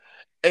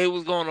Hey,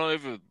 what's going on,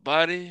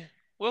 everybody?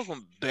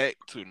 Welcome back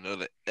to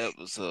another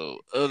episode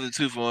of the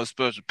Two for One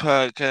Special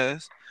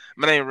Podcast.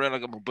 My name is Ren. I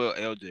got my boy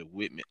LJ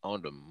with me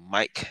on the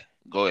mic.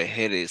 Go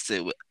ahead and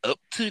say what up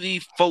to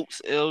these folks,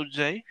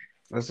 LJ.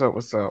 What's up?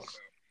 What's up?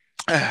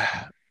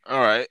 All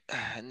right.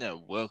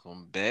 Now,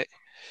 welcome back.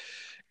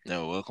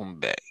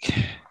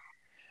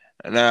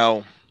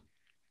 Now,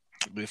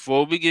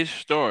 before we get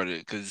started,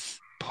 because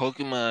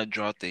Pokemon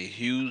dropped a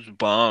huge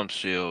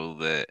bombshell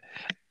that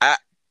I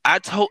I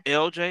told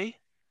LJ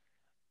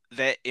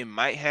that it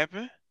might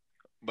happen,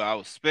 but I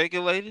was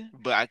speculating.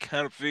 But I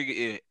kind of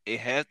figured it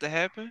has to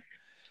happen.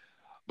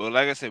 But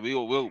like I said, we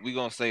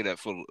gonna say that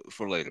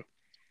for later.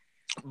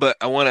 But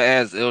I want to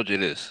ask LJ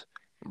this,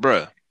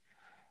 bruh.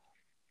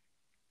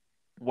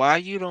 Why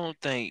you don't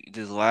think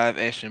this live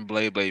action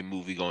Blade Blade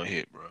movie gonna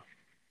hit, bro?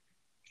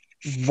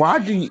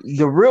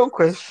 The real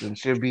question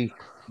should be,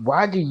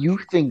 why do you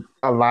think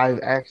a live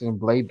action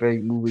Blade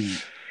Blade movie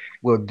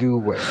will do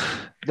well?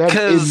 That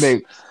it Cause,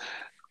 makes,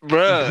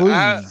 bruh,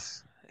 I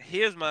please.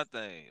 here's my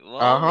thing.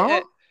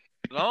 Uh-huh.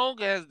 Long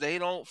as they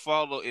don't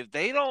follow, if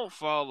they don't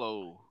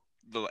follow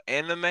the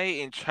anime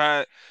and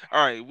try,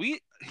 all right.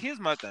 Here's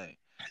my thing.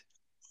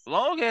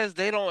 Long as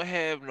they don't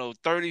have no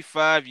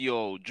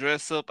 35-year-old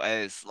dress up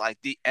as like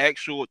the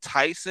actual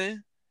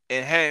Tyson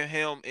and have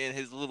him in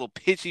his little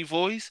pitchy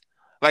voice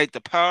like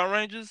the Power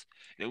Rangers,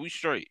 then we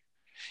straight.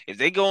 If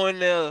they go in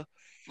there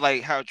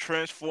like how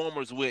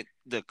Transformers went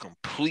the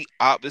complete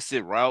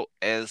opposite route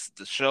as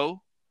the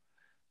show,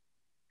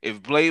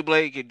 if Blade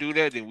Blade can do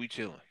that, then we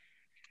chilling.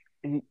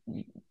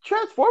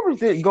 Transformers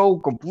didn't go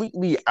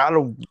completely out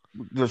of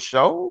the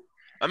show.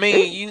 I It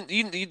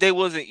mean, they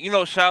wasn't,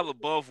 Shia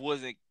LaBeouf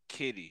wasn't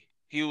Kitty.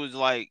 He was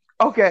like,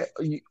 okay,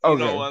 you know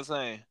okay. what I'm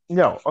saying?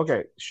 No,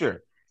 okay,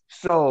 sure.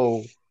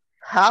 So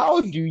how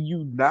do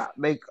you not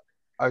make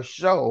a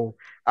show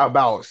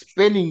about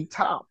spinning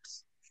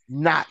tops,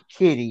 not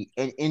Kitty,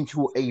 and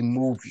into a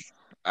movie?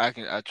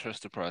 I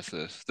trust the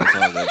process. That's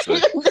all I gotta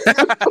say.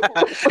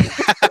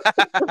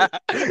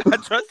 I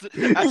trust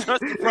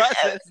the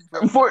process,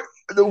 bro. For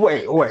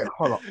wait,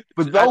 hold on.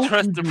 For I those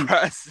trust who the do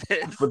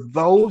process. for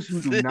those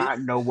who do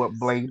not know what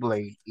Blade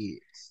Blade is,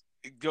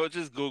 Go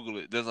just Google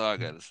it. That's all I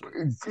gotta say.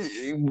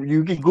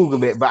 you can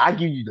Google it, but I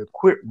give you the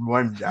quick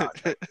rundown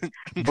of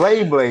it.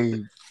 Blade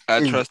Blade I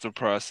is trust the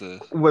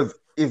process. was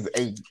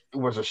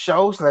a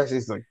show slash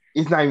it's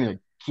not even a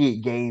kid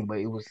game, but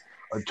it was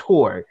a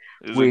toy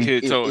It's a where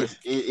kid toy. it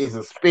is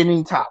a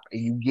spinning top and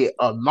you get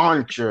a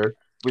launcher,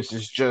 which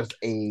is just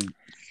a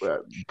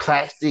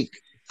plastic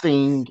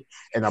thing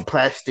and a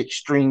plastic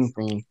string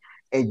thing,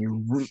 and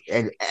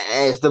and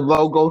as the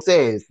logo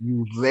says,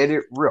 you let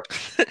it rip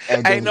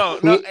and Hey, they no,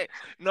 no, hit. hey,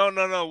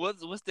 no.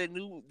 What's that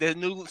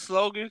new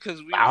slogan?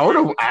 Because we I don't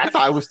remember. know. I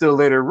thought it was still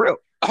let it rip.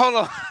 Hold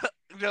on,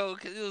 no,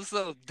 because it was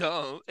so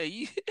dumb. And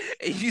you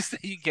and you say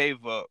you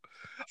gave up.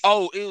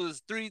 Oh, it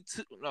was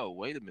 3-2. No,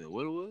 wait a minute.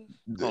 What it was?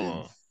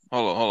 Hold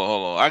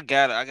on. I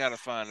gotta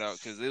find out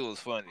because it was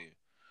funny.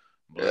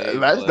 Blade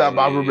Last time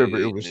I remember,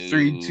 it Blade was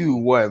 3, 2, new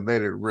 1.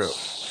 Let it rip.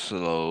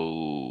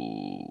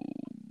 slogan.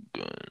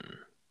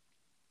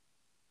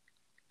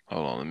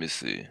 Hold on, let me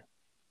see.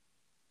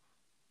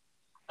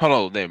 Hold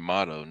on, their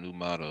motto, new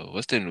motto.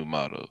 What's their new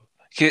motto?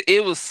 'Cause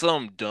it was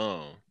some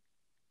dumb.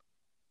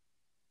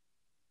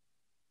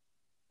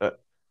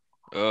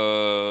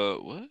 Uh,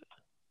 What?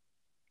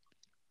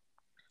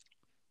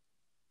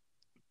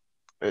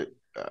 uh,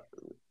 uh,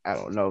 I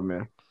don't know,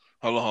 man.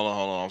 Hold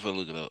on. I'm gonna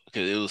look it up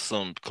because it was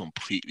something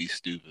completely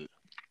stupid.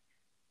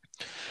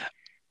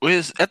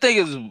 I think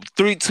it was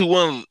 3, 2,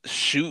 1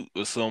 shoot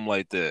or something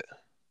like that.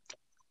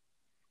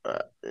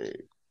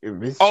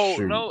 If it's Oh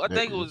shoot, no, I then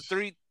think it was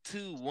 3,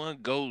 2, 1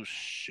 go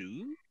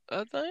shoot.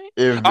 I think.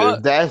 All,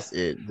 if that's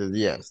it, then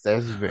yes,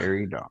 that's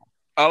very dumb.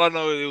 all I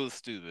know is it was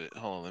stupid.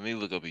 Hold on, let me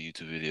look up a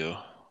YouTube video.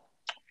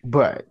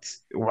 But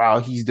while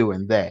he's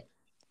doing that,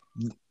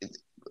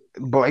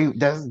 Blade,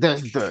 that's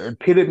the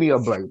epitome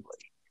of Blade Blade.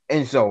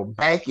 And so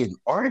back in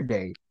our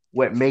day,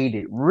 what made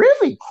it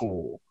really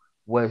cool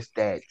was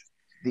that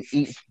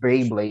each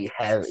Beyblade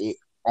had it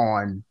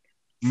on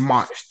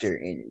monster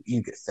in it,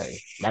 you could say.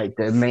 Like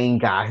the main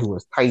guy who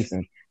was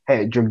Tyson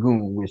had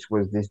Dragoon, which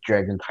was this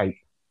dragon type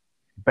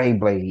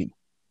Beyblade,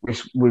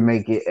 which would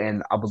make it,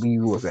 and I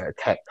believe it was an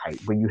attack type.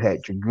 But you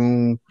had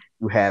Dragoon,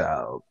 you had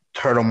a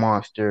turtle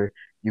monster,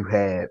 you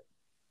had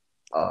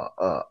uh,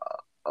 uh,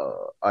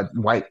 a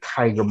white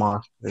tiger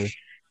monster,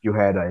 you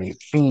had a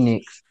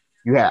phoenix,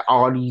 you had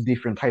all these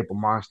different type of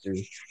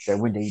monsters that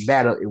when they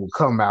battle, it would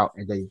come out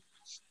and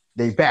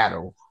they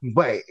battle.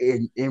 But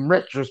in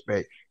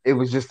retrospect, it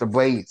was just the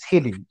blades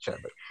hitting each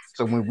other.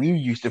 So when we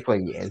used to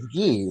play as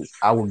kids,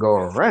 I would go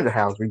around the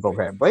house, we both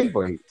had blades,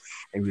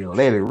 and we would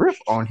let it rip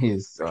on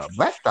his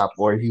laptop,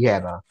 or he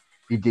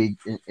did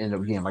end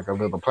up getting like a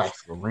little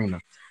plastic arena.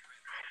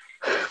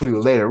 We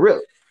would let it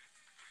rip.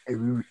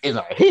 And in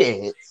our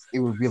heads, it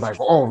would be like,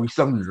 oh, we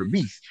summoned the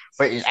beast.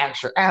 But in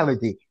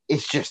actuality,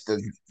 it's just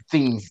the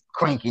things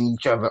clanking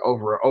each other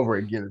over and over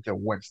again until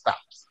one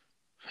stops.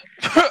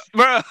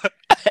 Bro,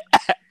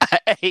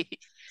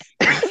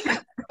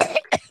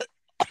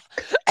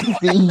 See,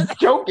 he's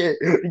choking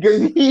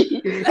because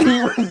he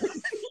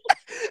was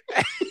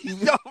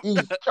Yo,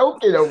 he's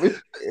choking over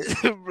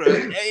bro,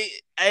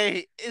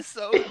 it. it's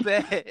so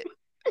bad.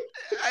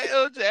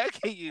 LJ, I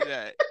can't you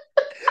that.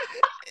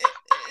 It,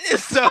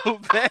 it's so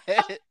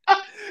bad.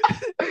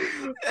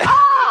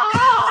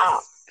 Ah!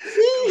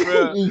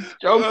 bro, He's uh,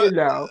 choking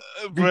now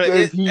bro,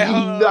 because hold he's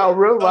on, now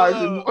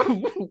realizing hold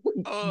on,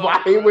 hold why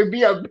on, it bro. would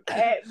be a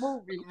bad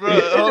movie, Bro,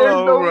 and hold there's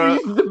on, no bro.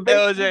 reason to make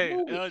this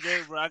movie.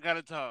 LJ, bro, I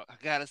gotta talk. I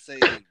gotta say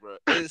this, bro.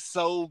 It's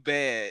so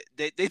bad.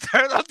 They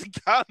turn off the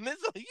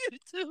comments on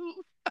YouTube.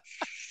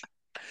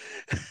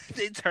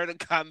 They turn the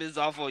comments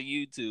off on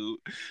YouTube,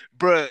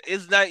 bro.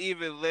 It's not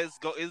even let's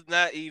go. It's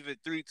not even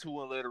 3, 2,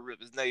 1 let it rip.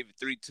 It's not even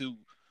 3, 2,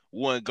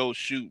 1 go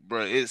shoot,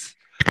 bro. It's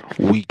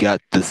we got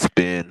the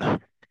spin.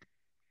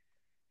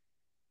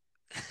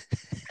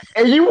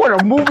 And you want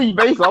a movie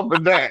based off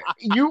of that?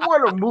 You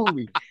want a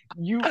movie?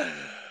 You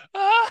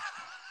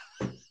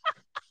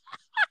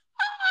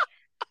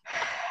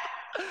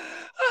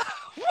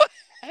what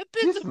happened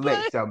just to let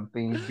Blade? some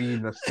things be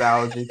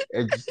nostalgic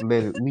and just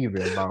leave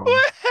it alone.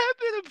 What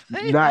happened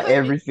to Not Beyblade?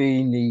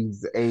 everything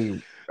needs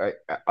a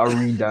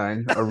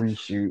redone, a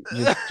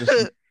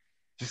reshoot.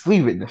 Just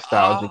leave it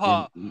nostalgic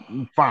uh,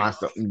 and find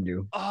something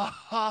new. bro,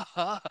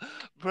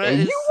 And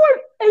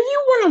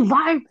you want a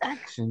live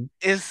action.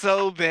 it's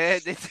so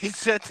bad that they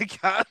shut the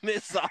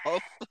comments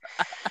off.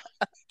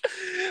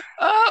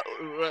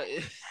 Right.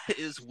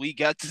 Is we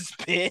got to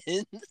spin.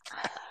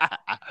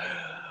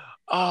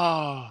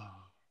 oh,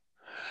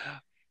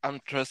 I'm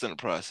trusting the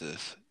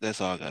process. That's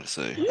all I gotta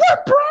say,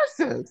 What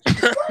process?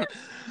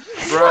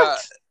 bro. What?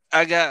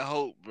 I got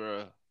hope,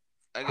 bro.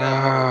 I got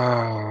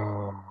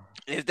hope. Ah.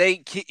 If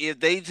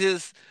they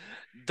just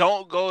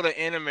don't go the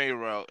anime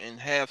route and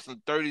have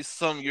some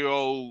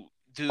 30-some-year-old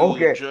dude.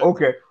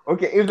 Okay.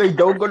 If they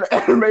don't go the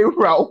anime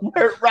route,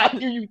 what route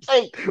do you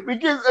take?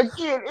 Because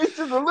again, it's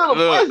just a little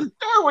Look, fuzzy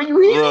story when you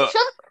hear look, each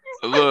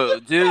other.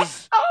 look.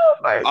 Just Oh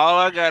my! all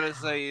I gotta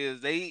say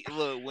is they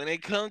look when they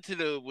come to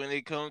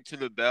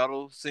the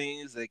battle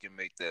scenes, they can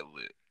make that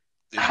lit.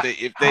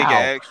 If they can How?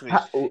 actually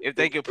if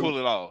they can pull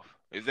it off.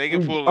 If they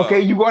can pull it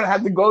Okay, off. you're gonna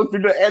have to go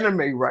through the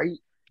anime, right?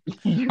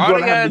 You're All they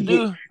gonna have gotta to get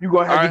do you're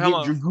gonna all have to right,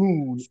 hold get on.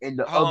 Dragoon and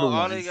the Hold other on.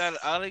 ones.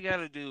 All they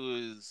gotta do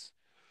is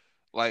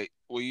like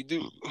when you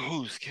do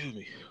excuse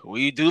me.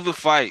 When you do the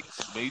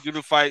fights, when you do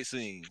the fight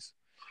scenes,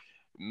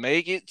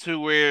 make it to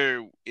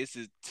where it's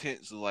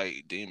intense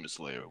like Demon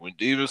Slayer. When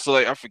Demon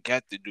Slayer, I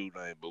forgot the dude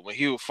name, but when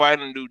he was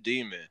fighting a new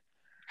demon,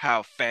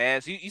 how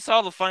fast you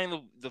saw the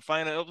final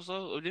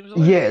episode of Demon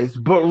Slayer? Yes,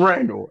 but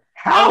Randall,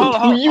 Oh, how do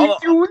hold you on.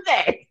 do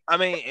that I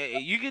mean,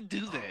 you can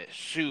do that.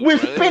 Shoot,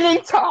 with bro.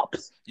 spinning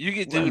tops? You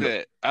can do Randall,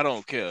 that. I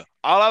don't care.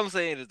 All I'm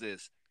saying is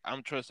this: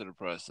 I'm trusting the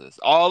process.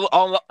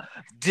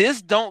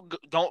 This don't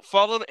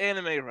follow the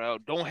anime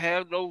route. Don't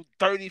have no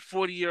 30,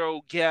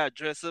 40-year-old guy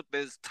dress up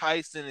as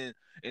Tyson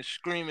and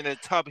screaming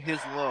at the top of his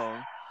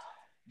lung.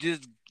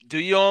 Just do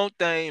your own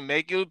thing.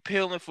 Make it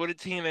appealing for the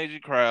teenager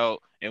crowd.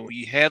 And when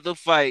you have the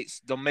fights,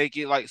 don't make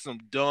it like some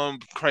dumb,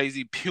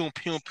 crazy pew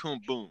pew pew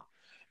boom.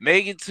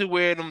 Make it to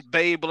where them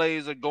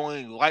Beyblades are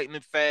going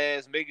lightning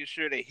fast, making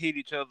sure they hit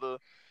each other.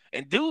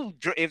 And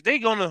if they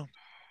gonna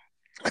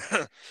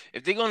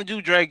if they're gonna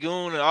do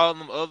Dragoon and all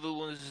them other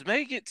ones, just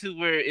make it to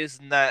where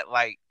it's not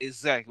like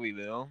exactly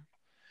them.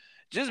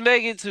 Just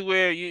make it to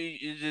where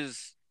you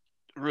just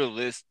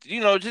realistic.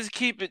 Just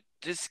keep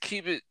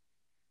it.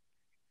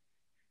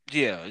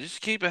 Yeah,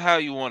 just keep it how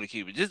you want to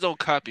keep it. Just don't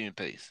copy and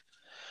paste.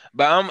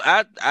 But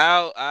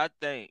I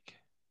think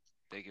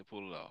they can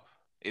pull it off.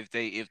 If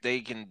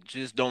they can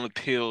just don't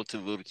appeal to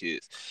little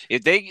kids.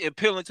 If they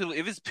appealing to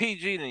if it's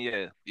PG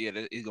then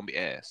it's gonna be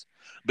ass.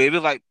 But if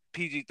it's like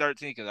PG-13,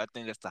 because I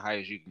think that's the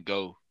highest you can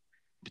go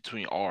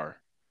between R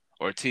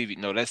or TV.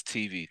 No, that's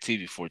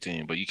TV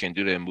 14. But you can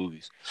do that in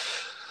movies.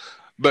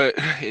 But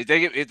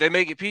if they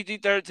make it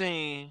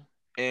PG-13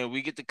 and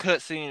we get the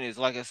cutscene, it's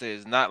like I said,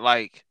 it's not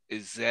like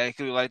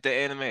exactly like the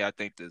anime. I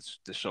think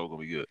the show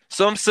gonna be good.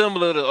 Some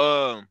similar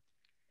to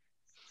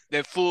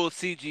that full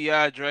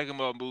CGI Dragon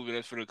Ball movie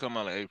that's gonna come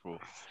out in April.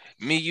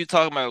 You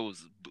talking about it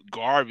was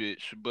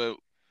garbage, but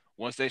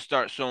once they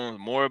start showing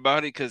more about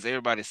it, because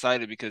everybody's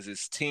excited because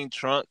it's Teen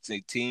Trunks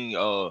and Teen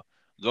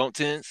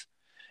Gotenks,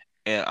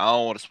 and I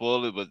don't want to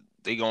spoil it, but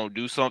they gonna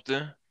do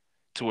something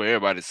to where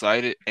everybody's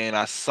excited. And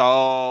I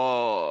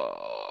saw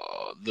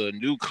the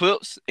new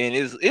clips, and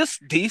it's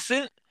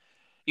decent,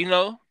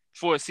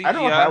 for a I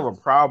don't have CGI.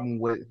 a problem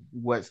with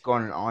what's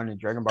going on in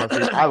Dragon Ball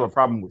Z. I have a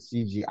problem with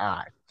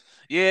CGI.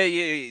 Yeah.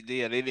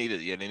 They need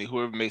it. Yeah, they need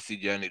whoever makes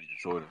CGI need to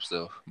destroy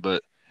themselves.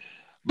 But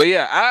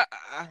yeah,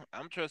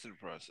 I'm trusting the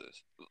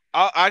process.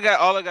 All I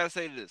gotta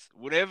say to this: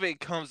 whatever it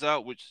comes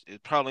out, which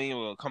it probably ain't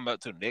gonna come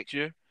out till next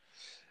year.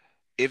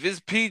 If it's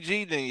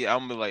PG, then yeah,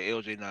 I'm gonna be like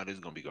LJ. Nah, this is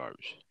gonna be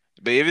garbage.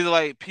 But if it's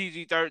like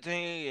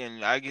PG-13,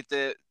 and I get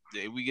that,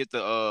 we get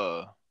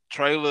the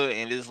trailer,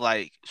 and it's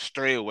like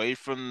stray away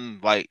from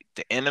like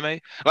the anime.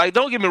 Like,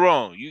 don't get me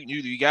wrong,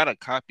 you gotta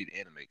copy the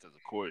anime because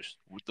of course,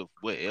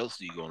 what else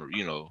are you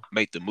gonna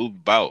make the movie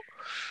about?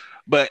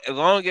 But as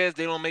long as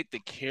they don't make the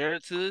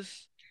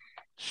characters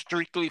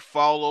strictly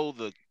follow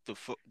the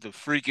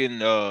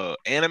freaking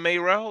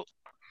anime route,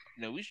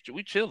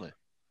 we chilling.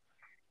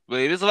 But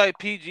if it's like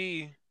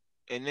PG,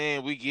 and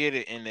then we get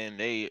it, and then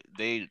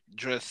they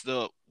dressed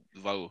up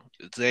like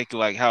exactly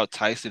like how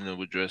Tyson and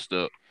was dressed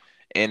up,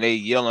 and they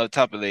yell on the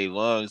top of their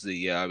lungs, then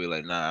yeah, I'll be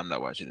like, nah, I'm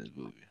not watching this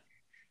movie.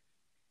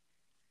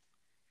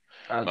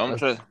 But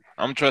That's,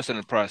 I'm trusting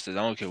the process. I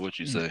don't care what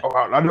you say. oh,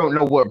 I don't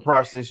know what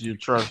process you're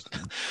trusting.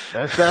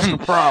 That's the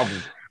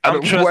problem. I I'm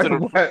don't trusting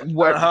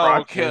what I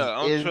don't care. process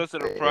I'm is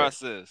trusting the there.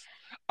 process.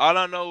 All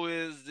I know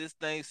is this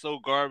thing's so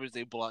garbage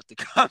they blocked the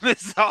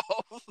comments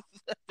off.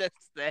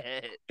 That's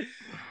sad.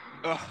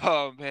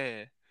 Oh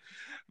man.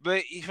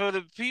 But for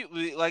the people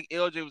like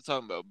LJ was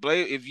talking about,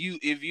 Blade, if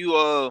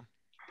you're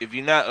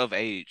not of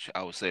age,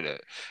 I would say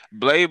that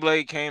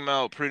Blade came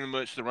out pretty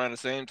much around the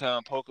same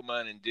time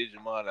Pokemon and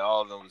Digimon and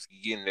all of them was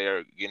getting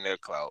their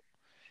clout.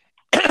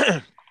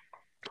 And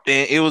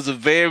it was a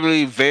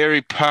very,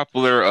 very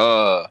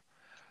popular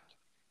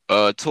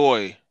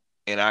toy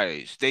in our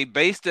age. They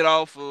based it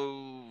off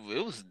of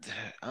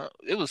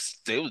they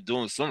was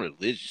doing some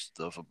religious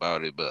stuff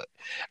about it, but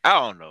I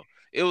don't know.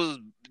 It was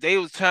they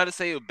was trying to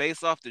say it was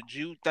based off the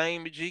Jew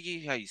thing,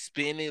 Majiggy, how you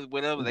spin it,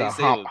 whatever. They The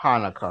say it was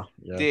Hanukkah,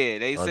 yeah, yeah,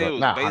 they or say it the was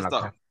not based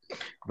off. Hanukkah,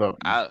 the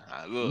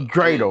I look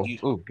Grado. you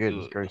Oh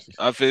goodness look. gracious.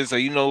 I feel so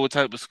you know what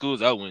type of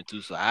schools I went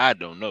to, so I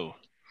don't know.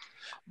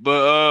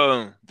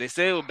 But they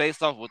say it was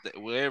based off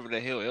whatever the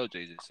hell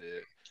LJ just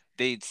said.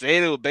 They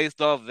said it was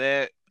based off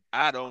that.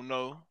 I don't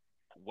know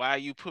why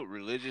you put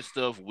religious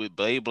stuff with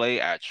Blade.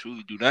 I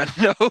truly do not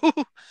know.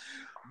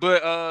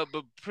 But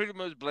pretty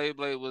much Blade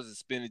was a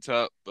spinny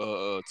top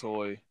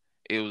toy.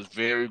 It was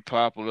very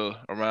popular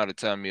around the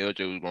time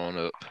LJ was growing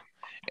up,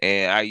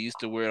 and I used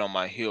to wear it on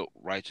my hip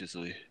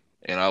righteously,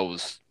 and I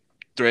was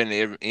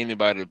threatening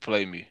anybody to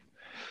play me.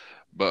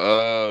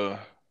 But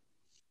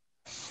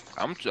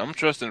I'm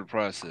trusting the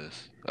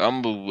process.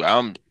 I'm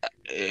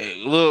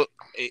look.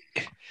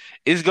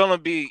 It's gonna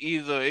be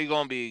either it's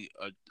gonna be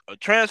a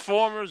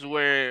Transformers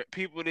where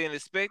people didn't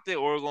expect it,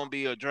 or it's gonna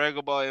be a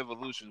Dragon Ball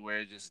Evolution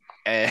where it just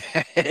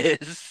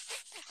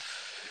ass.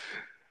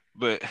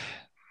 But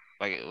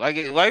like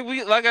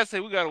I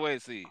said, we gotta wait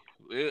and see.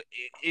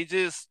 It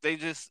just they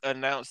just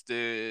announced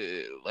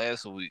it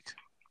last week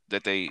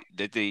that they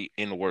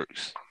in the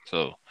works.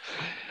 So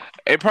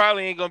it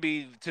probably ain't gonna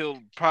be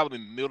till probably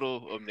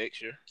middle of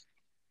next year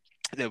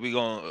that we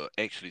gonna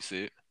actually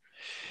see it.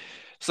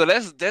 So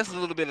that's a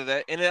little bit of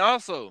that, and then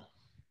also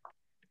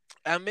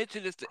I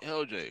mentioned this to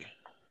LJ.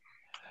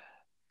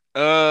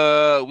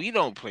 We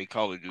don't play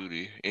Call of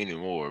Duty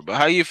anymore. But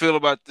how you feel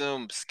about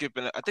them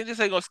skipping? I think they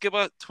say gonna skip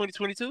out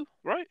 2022,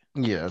 right?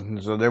 Yeah,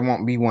 so there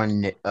won't be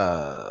one.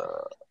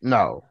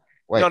 No,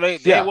 wait, No, they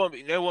yeah, won't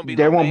be. There won't be no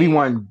there won't be main.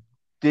 one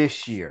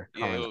this year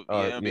Yeah, coming. yeah.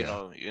 I mean,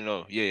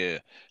 Yeah, yeah, yeah.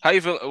 How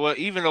you feel? Well,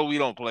 even though we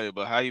don't play,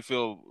 but how you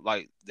feel?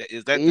 Like,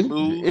 is that the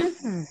move,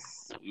 it's or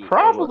what?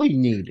 probably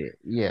needed.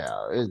 Yeah,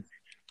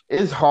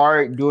 it's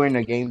hard doing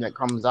a game that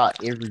comes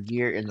out every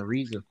year, and the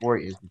reason for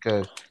it is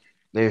because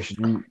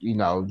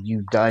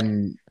you've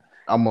done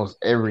almost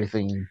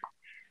everything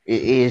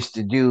it is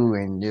to do,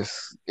 and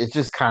it's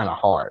just kind of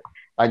hard.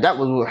 Like that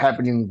was what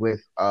happening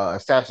with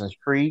Assassin's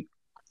Creed.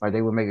 Like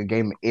they would make a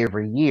game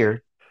every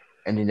year,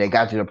 and then they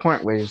got to the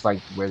point where it's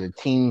like where the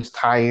team's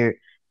tired,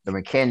 the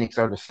mechanics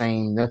are the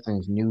same,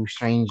 nothing's new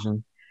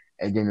changing,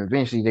 and then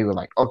eventually they were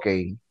like,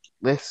 okay,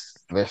 let's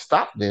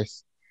stop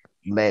this.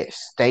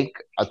 Let's take.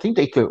 I think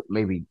they took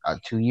maybe a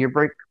 2 year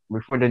break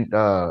before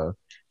the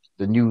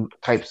new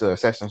types of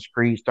Assassin's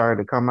Creed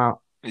started to come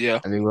out, Yeah,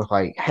 and they were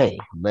like, hey,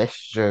 let's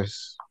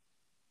just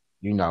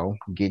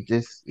get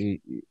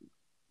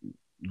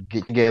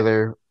get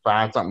together,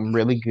 find something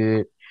really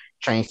good,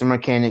 change the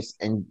mechanics,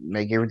 and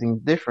make everything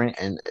different.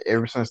 And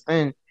ever since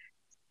then,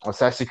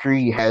 Assassin's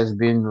Creed has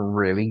been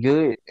really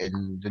good,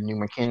 and the new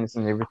mechanics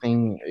and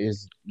everything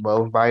is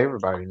loved by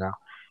everybody now.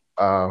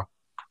 Uh,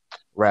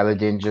 rather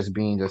than just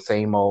being the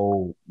same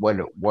old what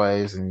it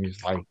was, and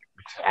it's like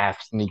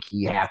half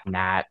sneaky, half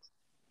not.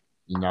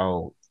 You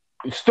know,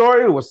 the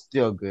story was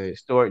still good.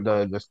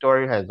 The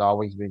story has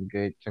always been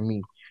good to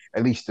me,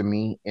 at least to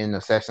me in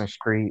Assassin's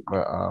Creed.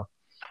 But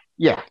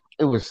yeah,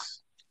 it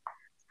was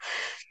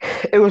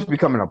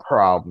becoming a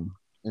problem,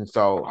 and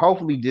so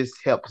hopefully this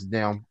helps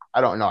them.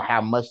 I don't know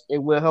how much it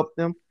will help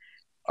them,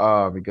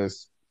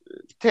 because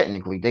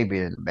technically they've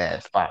been in a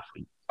bad spot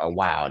for a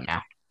while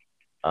now.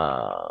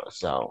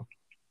 So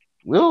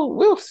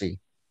we'll see.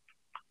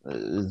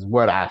 Is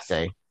what I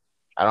say.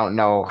 I don't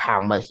know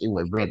how much it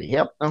would really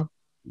help them,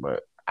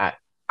 but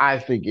I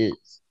think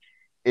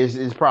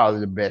it's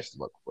probably the best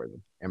look for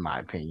them, in my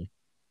opinion.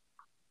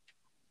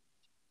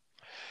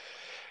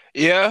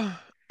 yeah.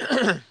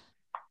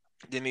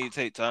 They need to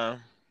take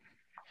time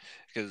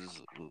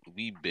because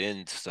we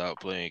been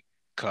stopped playing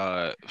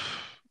COD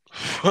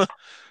for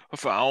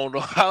I don't know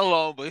how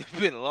long, but it's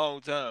been a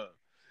long time.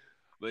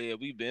 But yeah,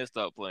 we been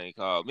stopped playing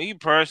COD. Me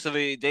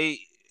personally, they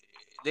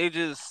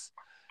just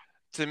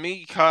to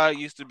me COD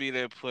used to be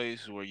that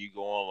place where you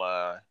go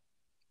online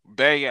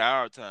back at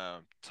our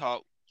time,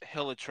 talk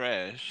hella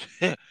trash.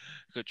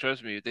 Cause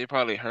trust me, if they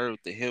probably heard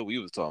what the hell we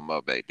was talking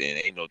about back then,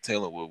 ain't no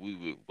telling what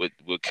we would,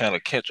 what kind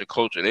of catch a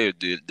culture they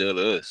did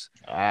to us.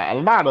 A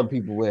lot of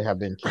people would have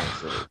been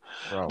canceled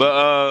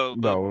but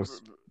from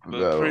those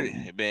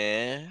pretty um,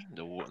 man,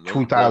 them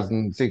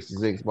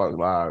 2066 Buck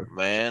Live.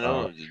 man,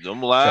 Uh,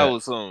 them live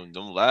was chats. something,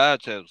 them live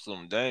chats was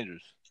something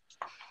dangerous.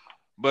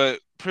 But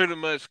pretty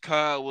much,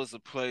 COD was a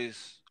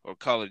place, or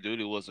Call of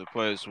Duty was a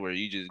place where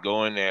you just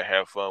go in there,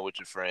 have fun with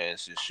your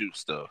friends, and shoot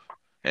stuff,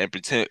 and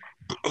pretend,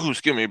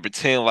 excuse me,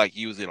 pretend like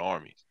you was in the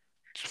army.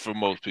 For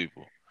most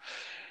people,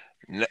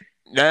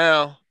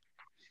 now,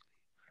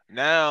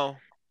 now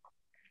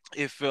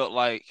it felt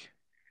like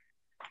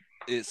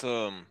it's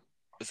um,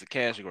 it's a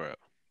cash grab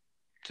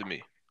to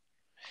me,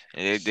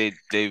 and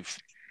they've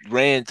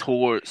ran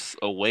towards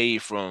away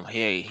from,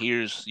 hey,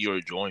 here's your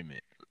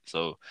enjoyment.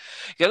 So,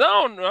 because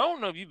I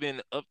don't know if you've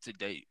been up to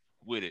date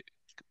with it,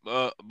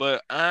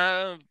 but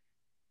I'm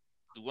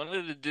one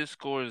of the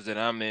discords that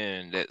I'm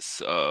in that's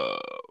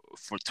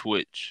for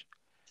Twitch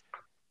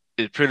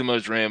is pretty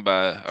much ran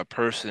by a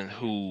person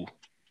who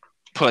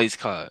plays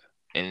COD,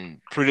 and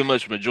pretty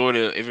much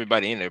majority of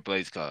everybody in there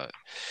plays COD,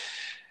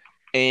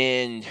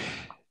 and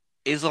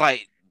it's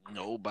like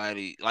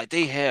nobody like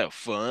they have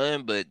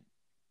fun, but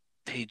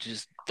they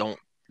just don't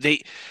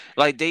they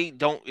they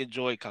don't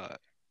enjoy COD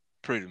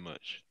pretty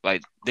much.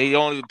 Like they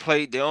only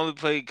play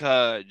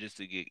COD just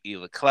to get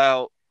either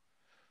clout,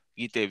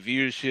 get their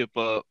viewership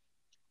up,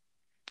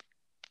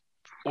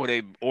 or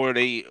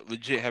they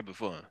legit having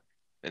fun,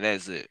 and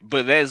that's it.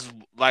 But that's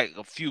like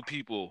a few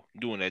people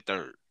doing that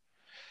third.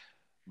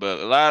 But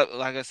a lot,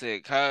 like I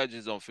said, COD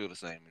just don't feel the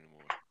same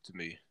anymore to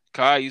me.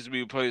 COD used to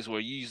be a place where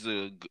you used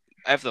to,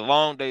 after a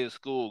long day of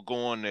school, go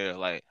on there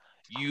like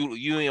you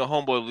and your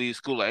homeboy leave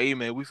school like, hey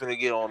man, we finna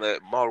get on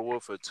that Modern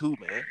Warfare 2,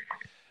 man.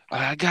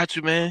 I got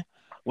you, man.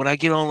 When I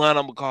get online,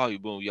 I'm gonna call you.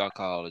 Boom, y'all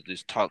call it.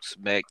 Just talk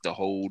smack the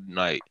whole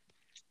night.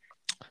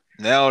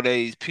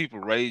 Nowadays, people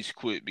rage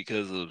quit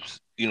because of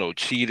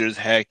cheaters,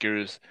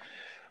 hackers,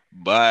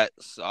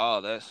 bots,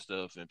 all that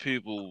stuff, and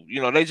people,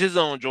 they just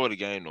don't enjoy the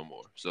game no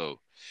more. So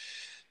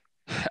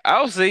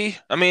I'll see.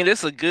 I mean,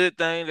 it's a good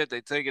thing that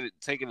they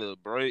taking a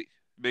break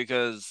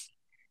because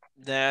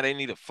now they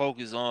need to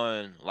focus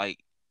on like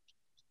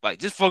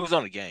just focus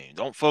on the game.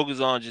 Don't focus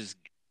on just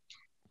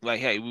like,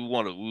 hey, we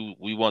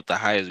want the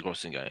highest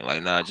grossing game.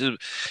 Like, nah, just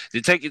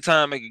take your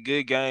time, make a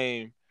good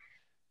game,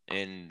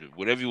 and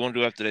whatever you want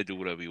to do after that, do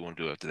whatever you want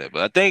to do after that.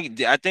 But I think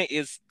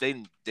it's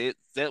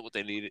that's what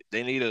they needed.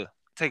 They need to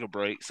take a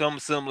break. Something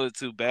similar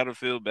to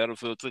Battlefield.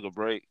 Battlefield took a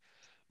break,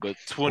 but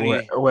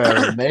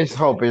Well, let's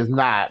hope it's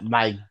not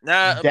like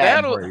now that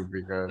battle brave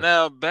because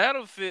now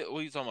Battlefield. What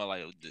are you talking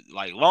about?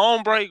 Like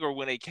long break, or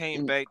when they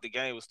came back, the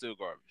game was still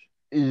garbage.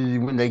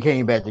 when they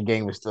came back, the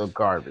game was still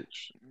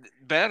garbage.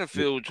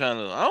 Battlefield trying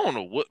to, I don't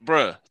know what,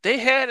 bruh. They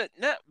had it,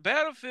 not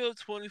Battlefield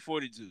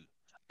 2042.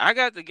 I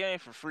got the game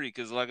for free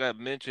because, like I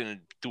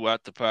mentioned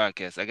throughout the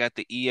podcast, I got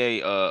the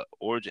EA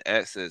Origin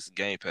Access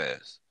Game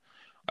Pass.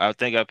 I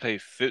think I pay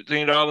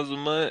 $15 a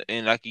month,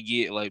 and I could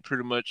get like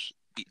pretty much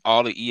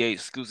all the EA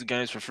exclusive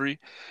games for free.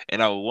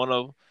 And I was one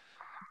of them.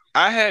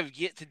 I have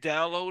yet to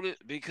download it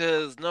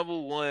because number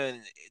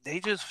one, they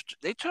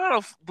try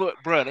to, but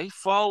bruh, they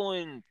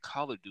following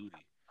Call of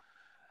Duty.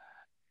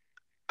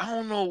 I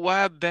don't know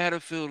why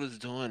Battlefield is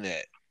doing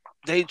that.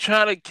 They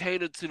try to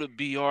cater to the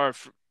BR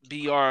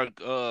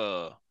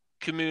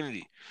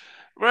community,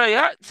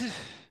 right?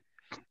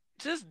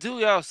 Just do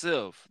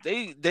yourself.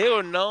 They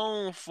were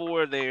known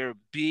for their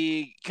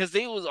big because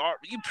they was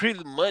you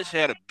pretty much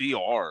had a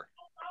BR.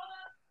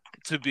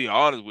 To be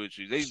honest with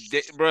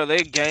you, bro, their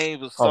game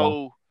was Hold on,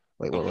 so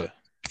wait, okay.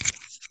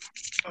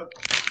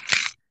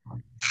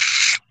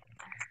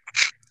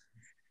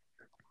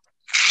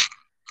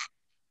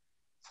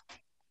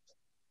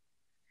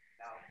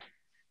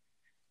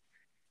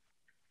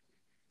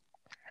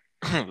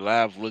 wait.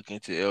 Live look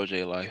into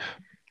LJ life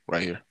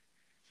right here.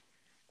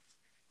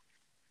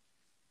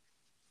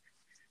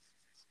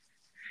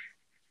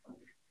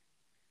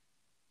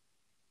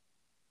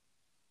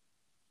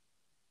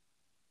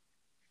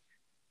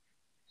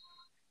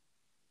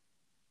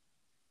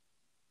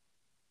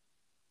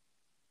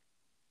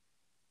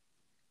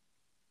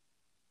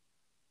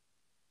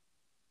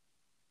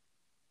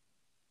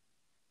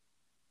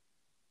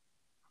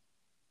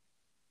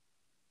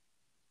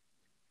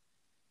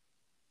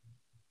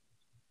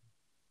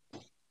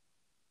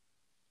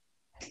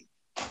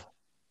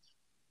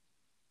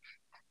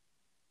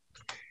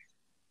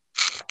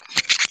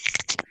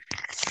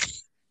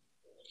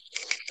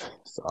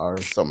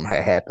 Sorry, something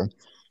had happened,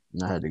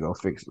 and I had to go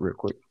fix it real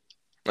quick.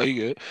 Oh,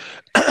 you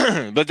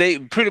good? But they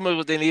pretty much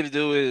what they need to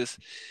do is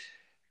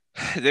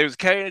they was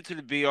catering to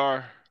the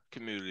BR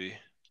community,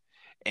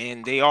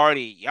 and y'all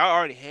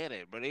already had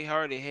it, but they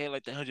already had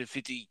like the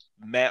 150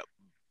 map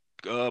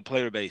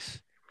player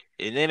base,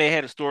 and then they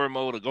had a story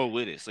mode to go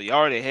with it. So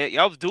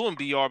y'all was doing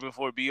BR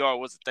before BR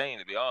was a thing,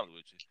 to be honest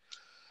with you.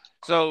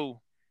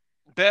 So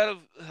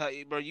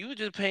bro, you were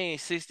just paying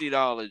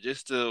 $60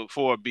 just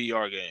for a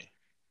BR game.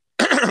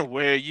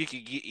 where you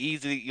can get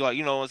easily, like,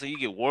 you know what I'm saying, you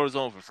get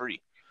Warzone for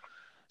free.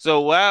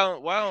 So why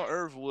on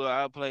earth would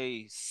I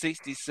pay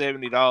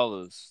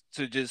 $60-$70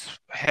 to just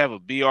have a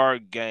BR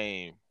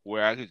game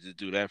where I could just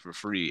do that for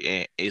free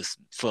and it's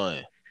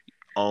fun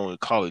on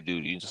Call of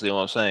Duty? You see what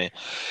I'm saying?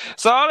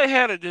 So all they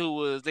had to do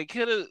was they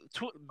could have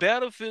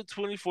Battlefield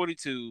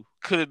 2042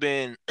 could have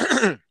been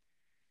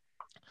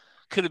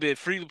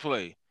free to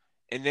play,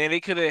 and then they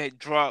could have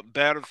dropped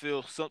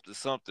Battlefield something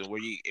something where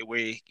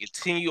you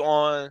continue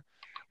on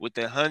with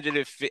the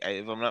 150,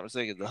 if I'm not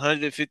mistaken, the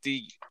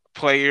 150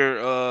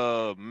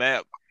 player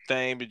map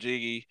thing,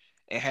 Bajiggy,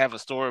 and have a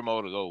story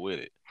mode to go with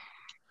it.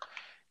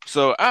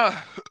 So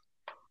I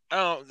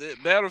don't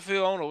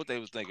Battlefield. I don't know what they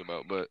was thinking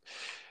about, but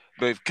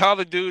if Call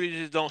of Duty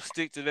just don't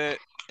stick to that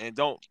and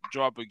don't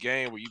drop a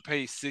game where you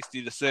pay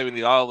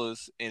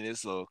 $60-$70 and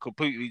it's a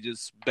completely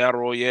just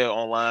battle royale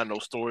online, no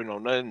story, no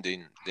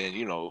nothing, then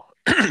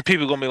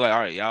people gonna be like, all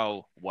right,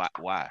 y'all, why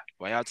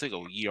y'all take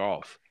a year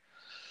off?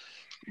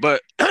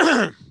 But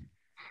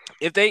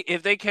if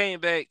they came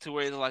back to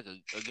where it's like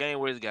a game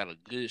where it's got a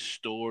good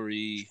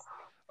story,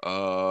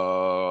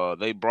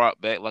 they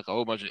brought back like a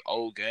whole bunch of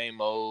old game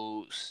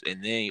modes,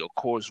 and then of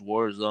course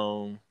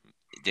Warzone.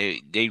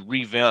 They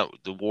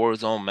revamped the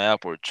Warzone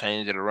map or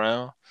changed it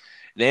around.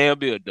 Then it'll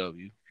be a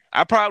W.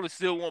 I probably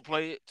still won't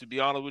play it, to be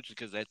honest with you,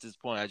 because at this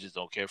point I just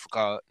don't care for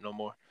COD no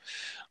more.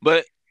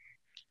 But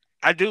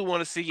I do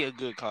want to see a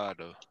good COD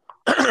though.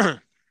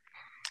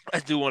 I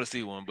do want to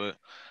see one, but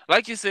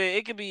like you said,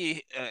 it could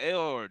be an L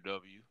or a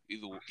W,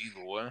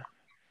 either one.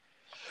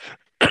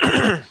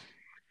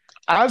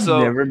 I've So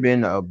never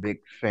been a big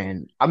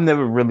fan. I've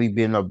never really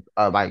been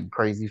a like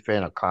crazy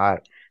fan of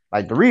COD.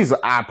 Like the reason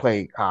I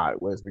played COD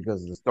was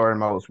because of the story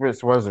modes,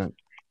 which wasn't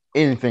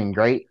anything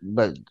great,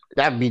 but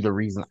that'd be the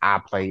reason I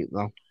played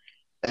them.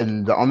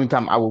 And the only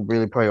time I would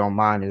really play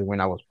online is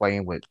when I was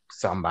playing with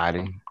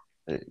somebody.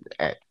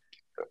 Uh,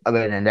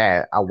 Other than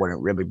that, I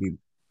wouldn't really be.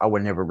 I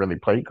would never really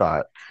play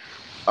COD.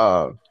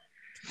 Uh,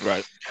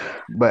 right,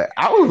 but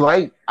I was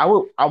like, I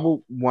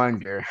would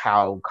wonder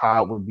how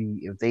COD would be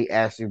if they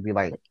actually be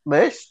like,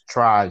 let's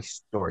try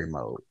story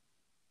mode.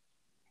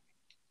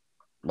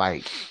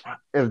 Like,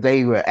 if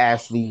they would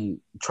actually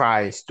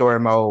try story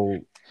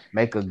mode,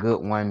 make a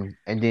good one,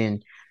 and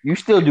then you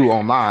still do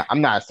online.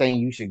 I'm not saying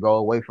you should go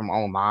away from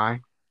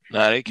online.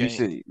 nah, they You can't.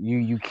 should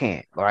you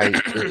can't right.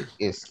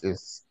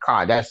 It's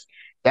COD.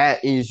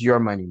 That is your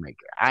moneymaker.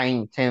 I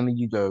ain't telling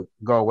you to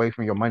go away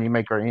from your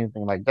moneymaker or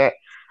anything like that.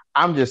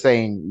 I'm just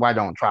saying why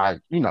don't try,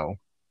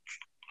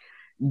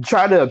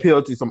 try to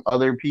appeal to some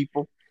other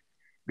people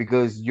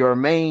because your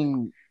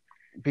main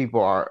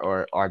people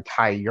are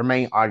tired. Your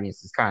main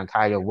audience is kind of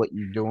tired of what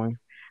you're doing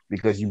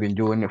because you've been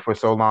doing it for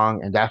so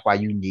long, and that's why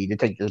you need to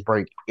take this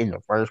break in the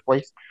first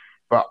place.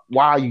 But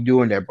while you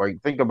doing that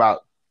break, think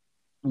about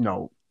you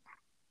know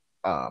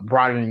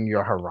broadening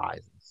your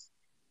horizons.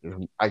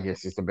 I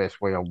guess it's the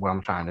best way of what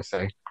I'm trying to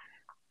say.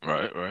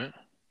 Right, right.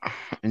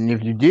 And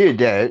if you did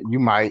that, you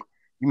might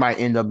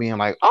end up being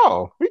like,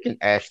 oh, we can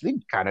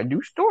actually kind of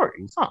do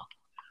stories, huh?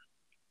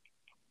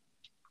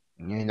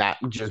 And not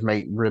just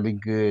make really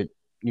good,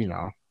 you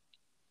know,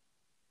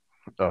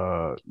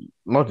 uh,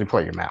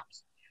 multiplayer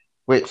maps.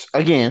 Which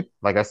again,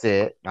 like I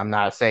said, I'm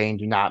not saying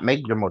do not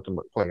make your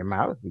multiplayer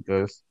maps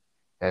because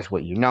that's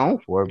what you're known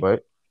for.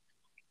 But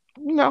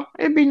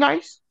it'd be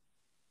nice.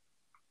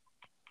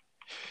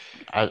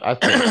 I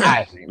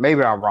think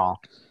maybe I'm wrong.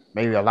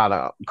 Maybe a lot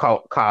of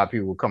COD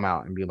people will come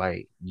out and be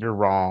like, "You're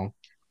wrong.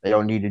 They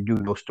don't need to do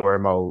no story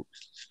modes.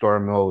 Story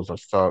modes or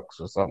sucks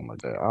or something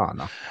like that." I don't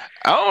know.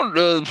 I don't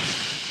know.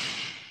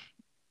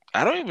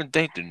 I don't even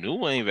think the new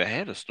one even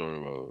had a story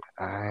mode.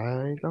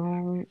 I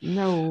don't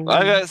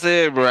Like know. I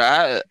said, bro,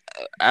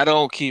 I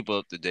don't keep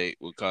up to date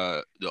with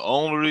COD. The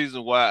only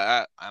reason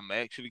why I'm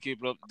actually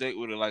keeping up to date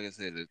with it, like I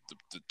said,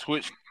 the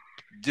Twitch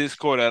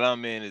Discord that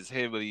I'm in is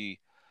heavily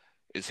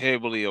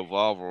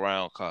evolved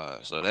around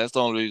COD. So that's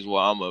the only reason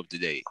why I'm up to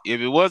date.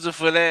 If it wasn't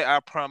for that, I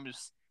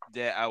promise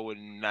that I would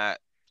not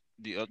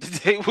be up to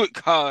date with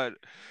COD.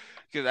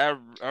 Because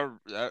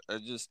I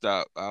just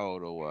stopped. I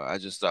don't know why. I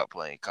just stopped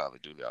playing Call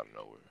of Duty out of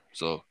nowhere.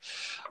 So,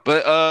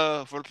 but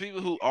for the people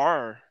who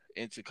are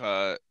into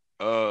COD,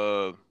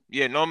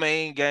 yeah, no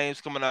main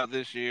games coming out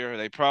this year.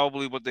 They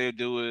probably what they'll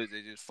do is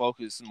they just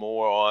focus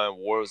more on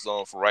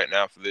Warzone for right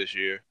now for this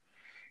year,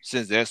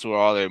 since that's where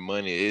all their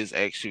money is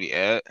actually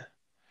at.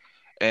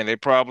 And they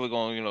probably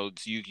gonna,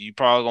 you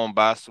probably gonna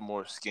buy some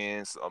more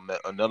skins.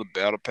 Another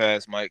battle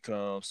pass might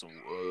come. Some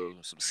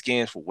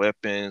skins for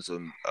weapons,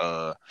 and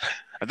I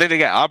think they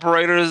got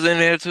operators in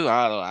there too.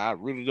 I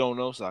really don't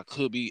know, so I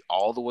could be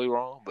all the way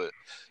wrong, but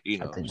you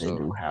I know, think they so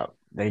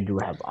do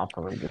have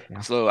operators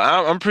now. so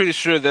I'm pretty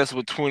sure that's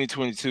what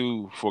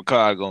 2022 for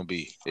COD gonna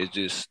be. It's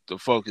just the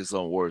focus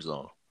on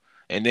Warzone,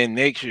 and then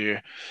next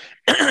year,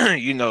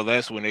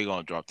 that's when they're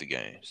gonna drop the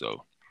game.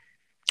 So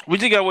we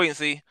just gotta wait and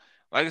see.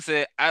 Like I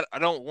said, I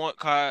don't want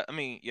COD. I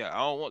mean, yeah, I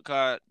don't want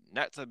COD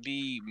not to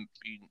be.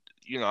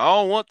 I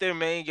don't want their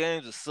main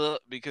games to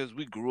suck because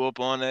we grew up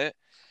on that.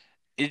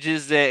 It's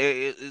just that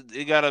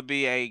it gotta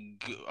be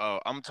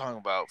I'm talking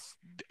about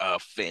a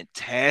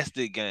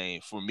fantastic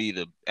game for me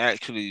to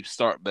actually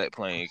start back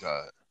playing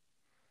COD.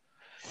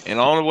 And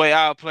the only way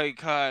I'll play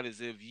COD is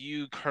if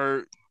you,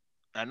 Kurt.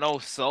 I know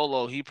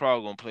Solo, he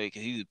probably gonna play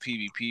because he's a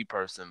PvP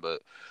person.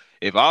 But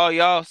if all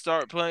y'all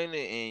start playing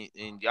it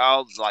and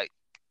y'all like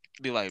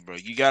be like, bro,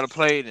 you gotta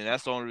play it, and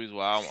that's the only reason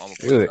why I'm gonna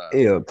play COD.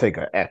 It'll take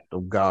an act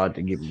of God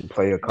to get me to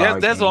play a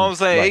card That's what game. I'm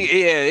saying. Like,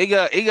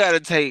 It gotta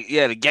take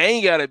the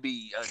game gotta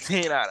be a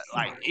 10 out of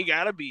like it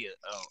gotta be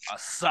a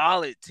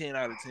solid 10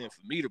 out of 10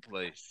 for me to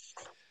play.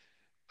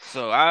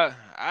 So I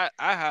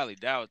highly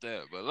doubt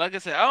that. But like I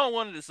said, I don't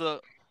want this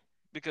up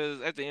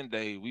because at the end of the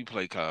day, we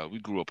play COD. We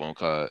grew up on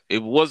COD. If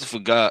it wasn't for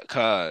God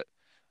COD,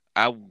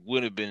 I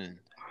would have been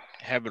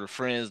having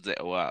friends that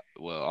all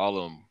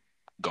of them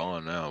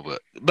gone now,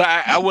 but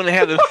I wouldn't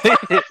have them.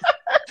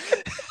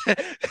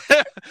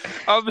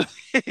 I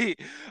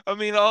I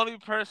mean, the only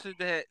person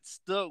that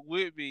stuck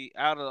with me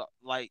out of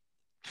like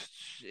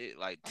shit,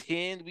 like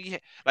 10,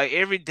 like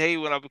every day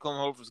when I become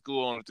home from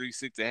school on a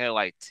 360, I had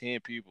like 10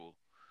 people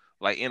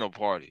like in a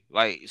party.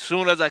 Like as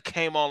soon as I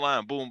came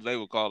online, boom, they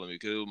were calling me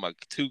because it was my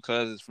two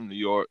cousins from New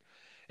York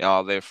and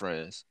all their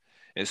friends.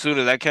 As soon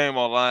as I came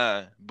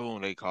online,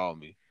 boom, they called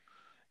me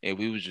and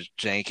we was just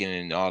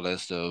janking and all that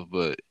stuff.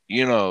 But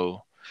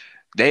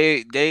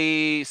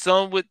they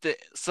some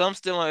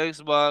still on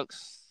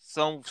Xbox,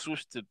 some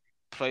switched to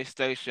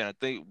PlayStation. I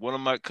think one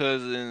of my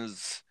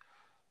cousins,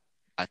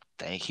 I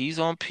think he's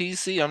on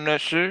PC. I'm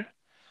not sure,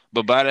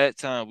 but by that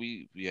time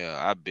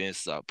I've been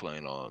stopped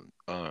playing on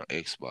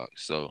Xbox.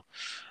 So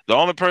the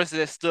only person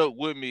that stuck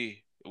with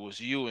me was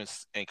you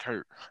and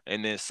Kurt,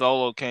 and then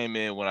Solo came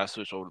in when I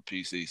switched over to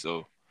PC.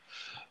 So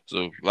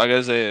like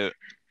I said,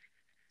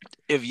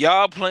 if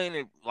y'all playing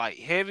it like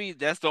heavy,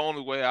 that's the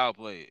only way I'll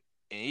play it.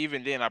 And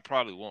even then, I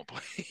probably won't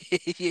play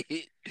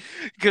it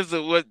because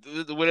of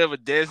whatever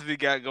Destiny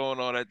got going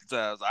on at the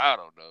time. So I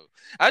don't know.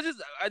 I just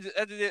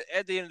at the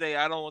end of the day,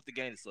 I don't want the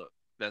game to suck.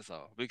 That's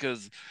all.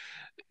 Because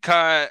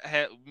COD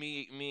had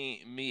me,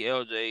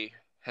 LJ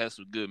has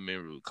some good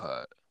memory with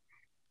COD,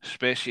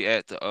 especially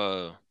at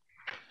the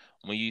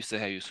when you used to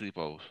have your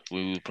sleepovers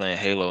when we were playing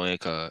Halo and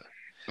COD.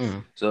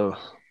 mm, So,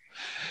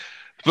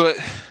 but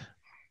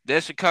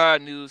that's your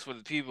COD news for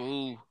the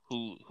people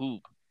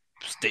who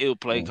still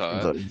play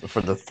COD.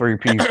 for the three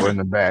people in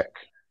the back.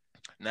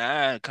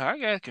 Nah,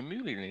 COD got a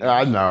community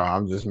I know. now.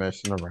 I'm just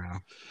messing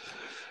around.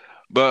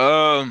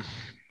 But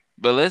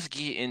but let's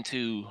get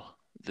into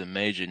the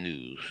major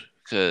news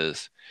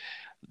because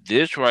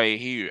this right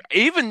here,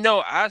 even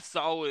though I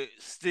saw it,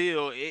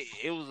 still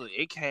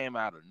it came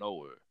out of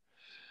nowhere.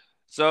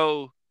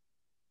 So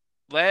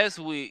last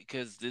week,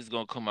 because this is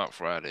gonna come out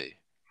Friday,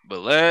 but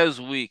last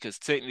week, because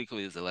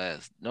technically it's the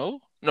last. No,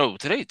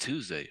 today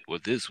Tuesday. Well,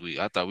 this week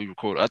I thought we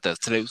recorded. I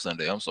thought today was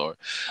Sunday. I'm sorry,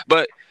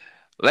 but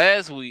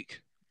last week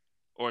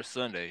or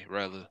Sunday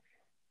rather,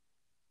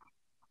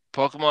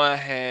 Pokemon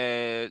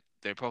had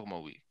their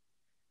Pokemon week,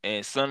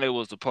 and Sunday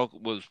was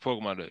was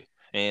Pokemon Day.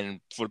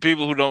 And for the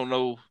people who don't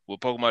know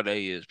what Pokemon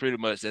Day is, pretty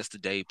much that's the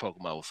day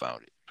Pokemon was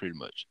founded. Pretty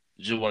much,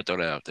 just want to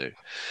throw that out there.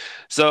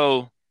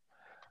 So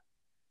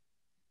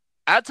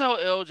I told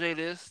LJ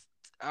this.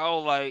 I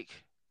was like,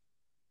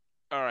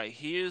 all right,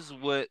 here's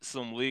what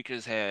some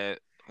leakers had.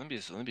 Let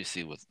me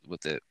see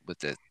what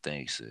that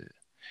thing said.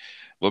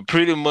 But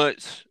pretty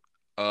much,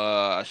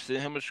 I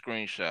sent him a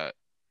screenshot,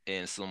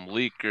 and some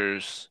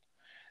leakers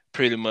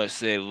pretty much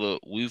said,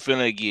 "Look, we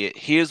finna get.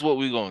 Here's what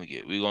we're gonna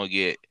get. We're gonna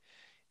get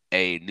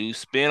a new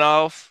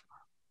spinoff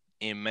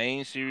in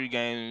main series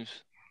games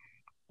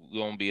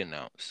gonna be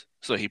announced."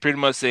 So he pretty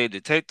much said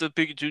Detective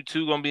Pikachu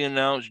 2 gonna be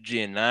announced,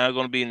 Gen 9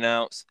 gonna be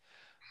announced,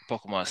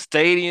 Pokemon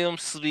Stadium,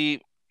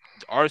 Sleep,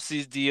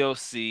 Arceus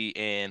DLC,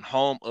 and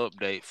home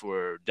update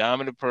for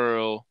Diamond and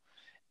Pearl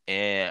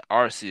and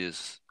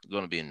Arceus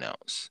gonna be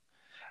announced.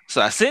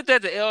 So I sent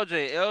that to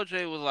LJ.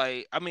 LJ was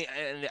like, I mean,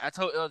 and I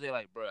told LJ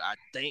like, bro, I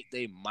think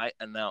they might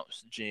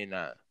announce Gen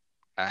 9.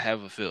 I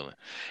have a feeling.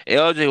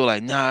 LJ was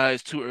like, nah,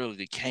 it's too early.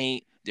 They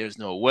can't. There's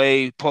no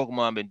way.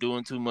 Pokemon been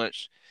doing too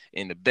much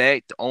in the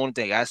back. The only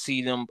thing I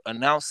see them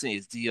announcing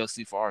is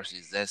DLC for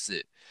Arceus. That's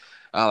it.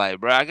 I like,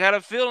 bro. I got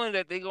a feeling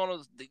that they gonna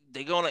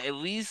at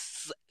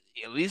least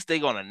they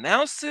gonna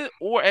announce it,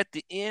 or at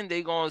the end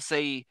they gonna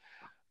say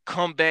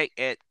come back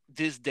at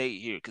this date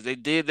here because they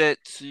did that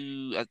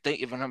to I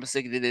think if I'm not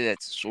mistaken they did that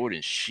to Sword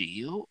and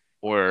Shield,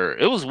 or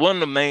it was one of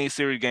the main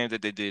series games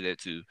that they did that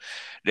to.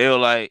 They were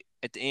like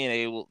at the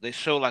end they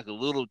show like a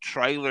little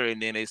trailer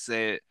and then they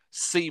said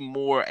see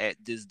more at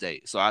this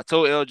date. So I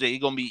told LJ he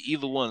gonna be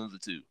either one of the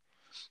two.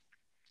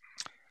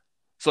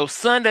 So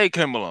Sunday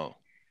came along.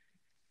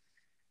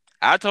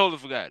 I totally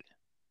forgot it.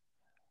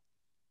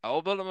 I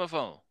opened up my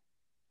phone.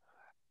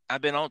 I've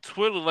been on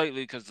Twitter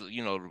lately because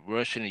the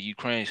Russian and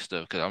Ukraine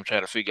stuff. Because I'm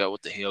trying to figure out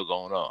what the hell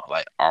going on.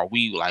 Like, are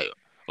we like,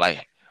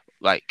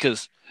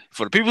 Because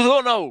for the people who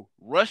don't know,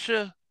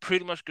 Russia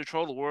pretty much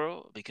control the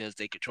world because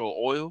they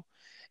control oil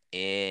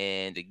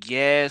and the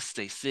gas.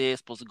 They said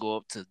it's supposed to go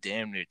up to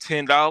damn near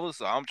 $10.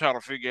 So I'm trying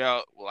to figure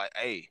out, well, like,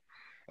 hey,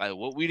 like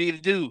what we need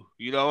to do.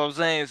 You know what I'm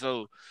saying?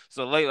 So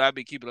lately I've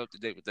been keeping up to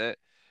date with that.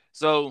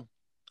 So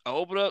I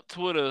opened up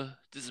Twitter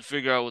just to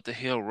figure out what the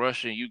hell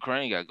Russia and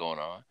Ukraine got going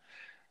on.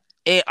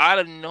 And out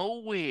of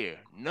nowhere,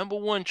 number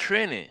one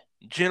trending,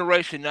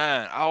 Generation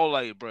 9. I was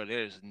like, bro,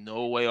 there's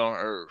no way on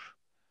earth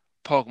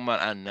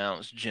Pokemon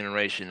announced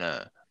Generation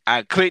 9.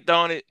 I clicked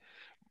on it,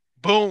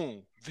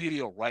 boom,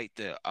 video right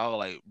there. I was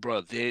like,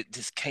 bro,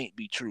 this can't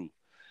be true.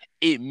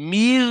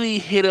 Immediately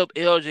hit up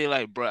LJ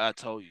like, bro, I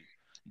told you,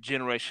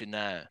 Generation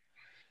 9.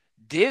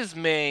 This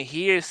man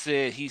here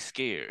said he's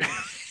scared.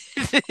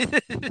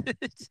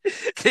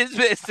 This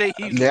man say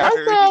he's Did I sound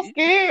worried.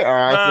 scared? Or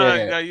I Nah,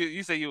 said, no,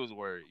 you say you was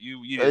worried.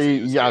 You didn't say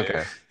you was yeah, scared.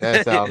 okay.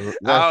 That sounds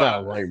I,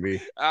 like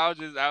me. I was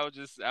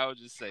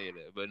just saying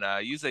that. But nah,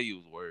 you say you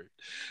was worried.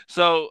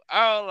 So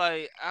I was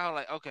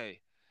like, okay.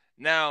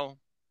 Now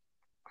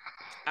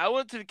I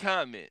went to the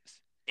comments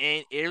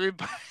and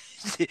everybody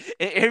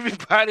and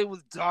everybody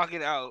was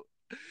dogging out.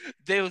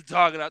 They was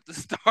dogging out the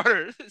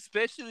starter,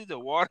 especially the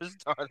water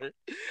starter.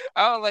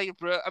 I was like,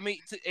 bro. I mean,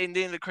 and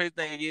then the crazy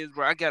thing is,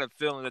 bro, I got a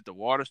feeling that the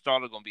water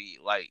starter gonna be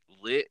like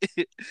lit.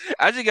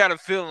 I just got a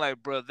feeling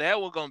like, bro,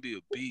 that was gonna be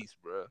a beast,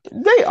 bro.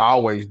 They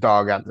always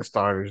dog out the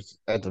starters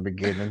at the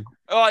beginning.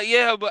 Oh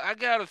yeah, but I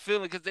got a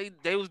feeling because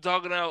they was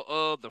dogging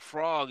out the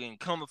frog, and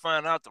come to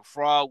find out the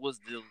frog was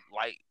the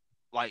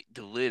like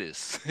the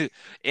littest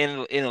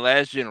in the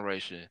last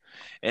generation,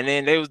 and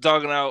then they was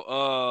dogging out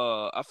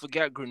I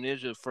forgot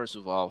Greninja first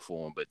of all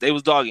for him, but they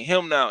was dogging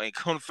him now, and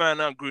come to find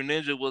out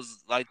Greninja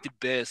was like the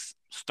best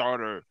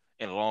starter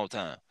in a long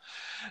time.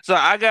 So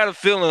I got a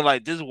feeling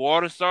like this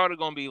water starter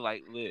gonna be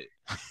like lit.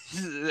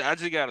 I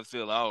just got a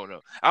feeling. I don't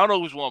know. I don't know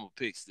which one I'm gonna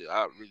pick still.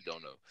 I really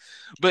don't know.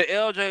 But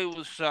LJ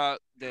was shocked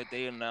that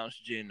they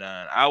announced Gen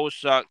 9. I was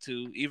shocked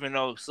too, even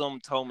though some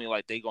told me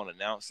like they gonna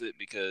announce it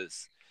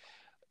because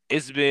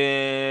it's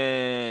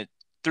been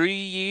 3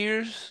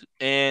 years,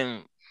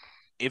 and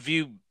if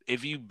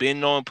you've been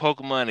knowing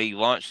Pokemon, they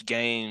launch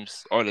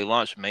games or they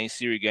launch main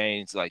series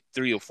games like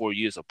 3 or 4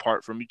 years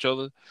apart from each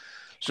other.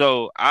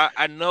 So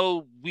I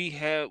know we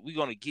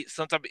gonna get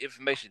some type of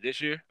information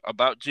this year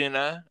about Gen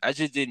 9. I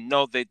just didn't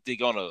know that they're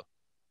gonna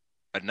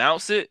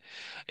announce it.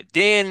 And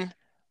then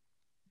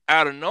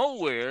out of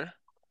nowhere,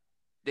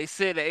 they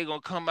said that it's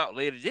gonna come out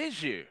later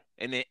this year.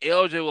 And then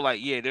LJ was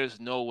like, "Yeah, there's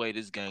no way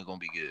this game gonna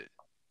be good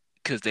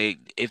because they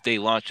if they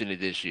launching it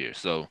this year."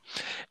 So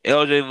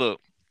LJ, look,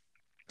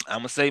 I'm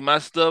gonna save my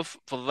stuff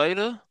for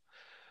later,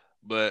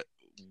 but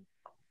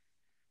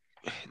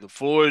the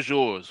floor is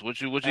yours.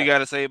 What you got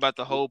to say about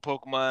the whole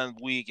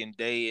Pokemon week and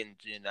day and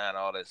Gen 9,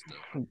 all that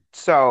stuff?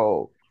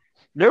 So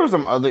there was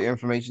some other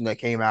information that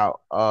came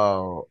out,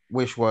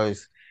 which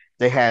was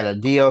they had a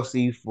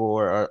DLC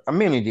for a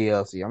mini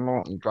DLC. I'm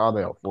not gonna call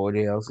that a full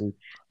DLC,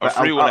 A but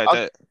free one at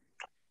that.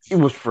 it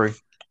was free.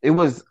 It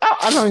was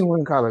I don't even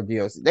want to call it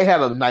DLC. They had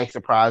a nice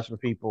surprise for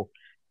people,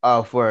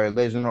 for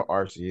Legend of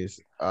Arceus,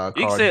 You can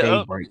called say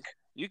up. Daybreak.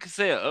 You can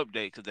say an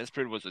update because that's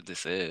pretty much what they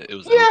said. It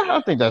was an Yeah,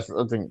 update.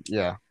 I think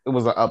yeah, it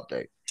was an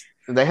update.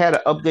 So they had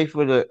an update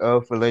for the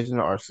for Legend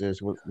of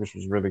Arceus, which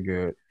was really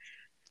good.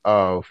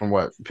 From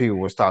what people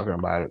was talking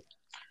about it.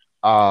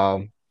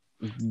 Um,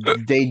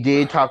 they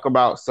did talk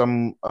about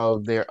some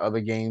of their other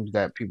games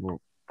that people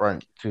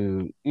front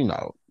to,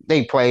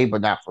 they play,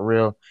 but not for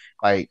real.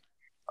 Like,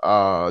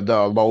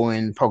 the low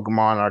end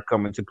Pokemon are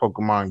coming to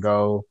Pokemon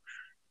Go.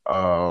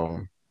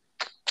 Um,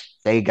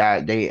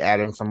 they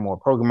added some more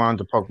Pokemon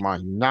to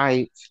Pokemon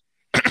Unite.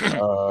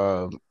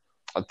 Um,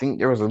 I think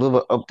there was a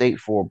little update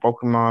for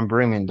Pokemon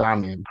bringing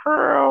Diamond and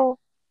Pearl.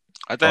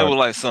 I think it Or was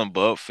like some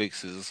bug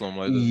fixes or something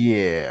like that.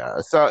 yeah,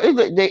 so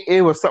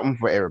it was something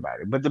for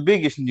everybody. But the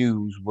biggest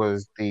news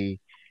was the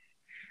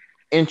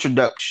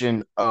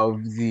introduction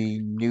of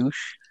the new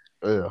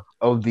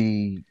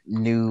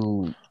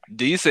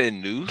Do you say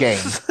news? game.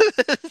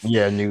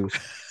 Yeah, news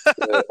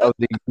of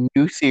the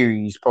new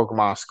series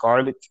Pokemon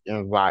Scarlet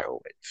and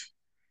Violet.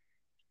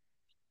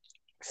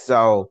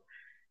 So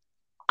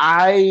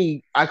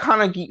I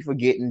kind of keep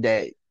forgetting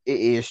that it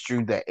is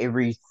true that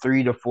every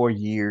 3 to 4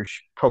 years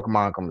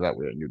Pokemon comes out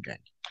with a new game.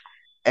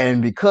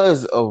 And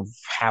because of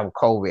how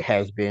COVID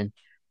has been,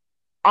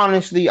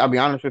 honestly, I'll be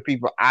honest with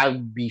people,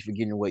 I'd be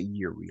forgetting what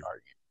year we are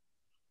in.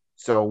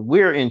 So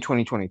we're in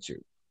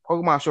 2022.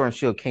 Pokemon Sword and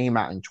Shield came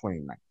out in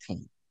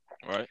 2019.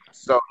 Right.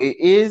 So it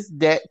is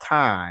that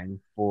time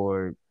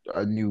for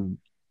a new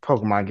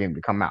Pokemon game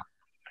to come out.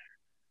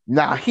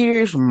 Now,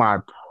 here's my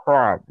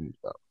problem,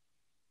 though.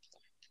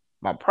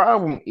 My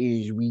problem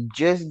is we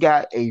just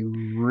got a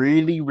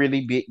really,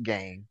 really big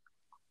game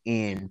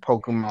in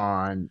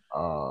Pokemon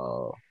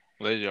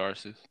Lady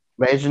Arceus.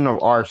 Legend of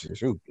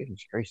Arceus. Ooh,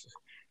 goodness gracious.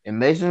 In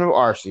Legend of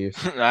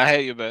Arceus. I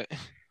hate you back.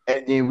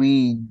 And then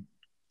we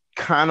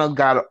kind of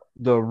got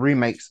the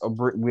remakes of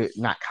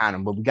not kind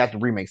of, but we got the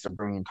remakes of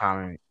bringing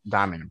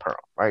Diamond and Pearl,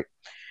 right?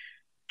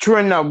 True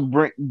enough,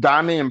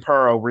 Diamond and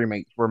Pearl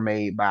remakes were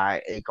made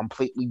by a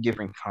completely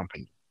different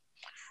company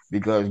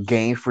because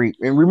Game Freak,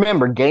 and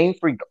remember, Game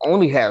Freak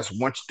only has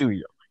one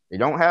studio. They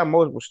don't have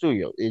multiple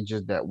studios. It's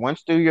just that one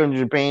studio in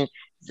Japan,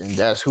 and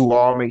that's who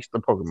all makes the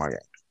Pokemon game.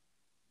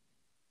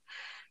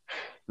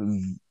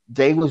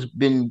 They was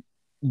been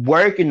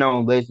working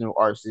on Legend of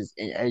Arceus,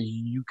 and as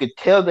you could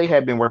tell, they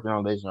had been working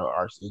on Legend of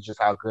Arceus,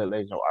 just how good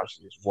Legend of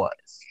Arceus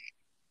was.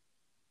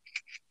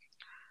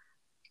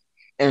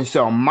 And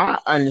so my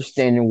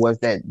understanding was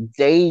that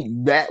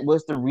that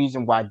was the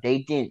reason why they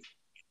didn't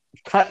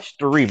touch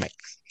the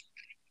remakes.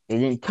 They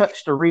didn't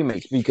touch the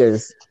remakes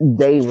because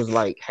they was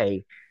like,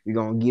 hey, we're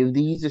gonna give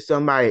these to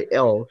somebody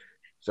else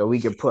so we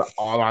can put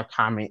all our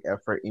time and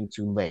effort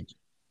into Legend.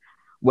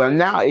 Well,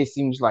 now it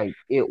seems like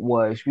it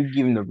was we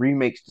giving the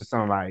remakes to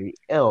somebody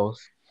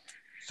else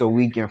so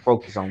we can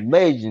focus on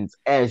Legends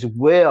as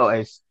well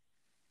as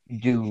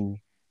do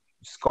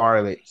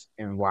Scarlet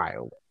and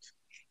Violet,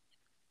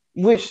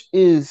 which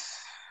is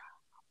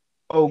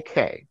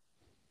okay.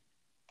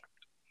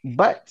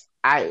 But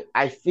I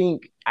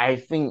think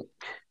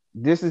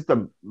this is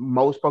the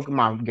most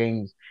Pokemon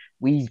games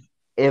we've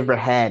ever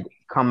had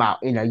come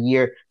out in a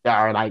year that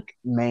are like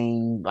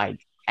main like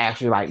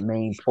actually like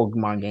main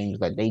Pokemon games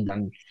that they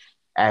done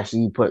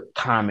actually put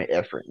time and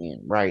effort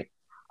in, right?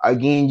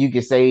 Again, you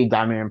could say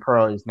Diamond and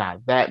Pearl is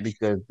not that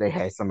because they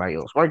had somebody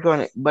else work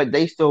on it, but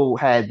they still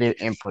had their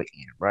input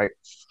in, right?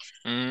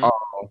 Mm-hmm.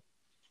 Uh,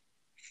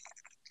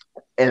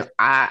 and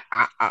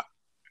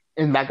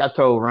and like I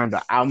told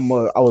Rhonda, I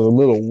was a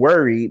little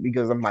worried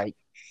because I'm like,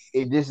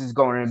 if this is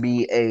going to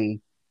be a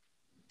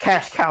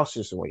cash cow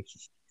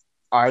situation,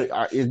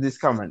 is this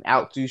coming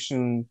out too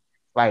soon?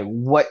 Like,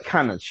 what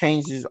kind of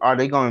changes are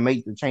they going to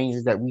make? The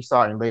changes that we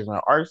saw in Legend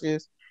of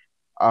Arceus.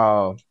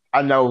 Uh,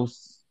 I know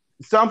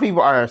some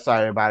people are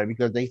excited about it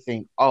because they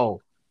think,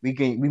 oh, we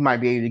might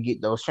be able to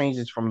get those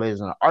changes from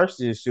Legend of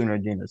Arceus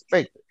sooner than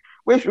expected,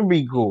 which would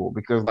be cool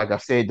because, like I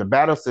said, the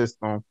battle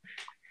system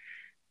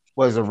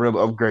was a real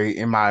upgrade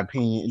in my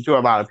opinion, to a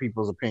lot of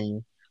people's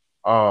opinion.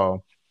 Uh,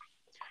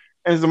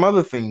 and some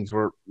other things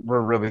were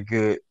really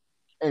good.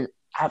 And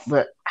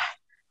but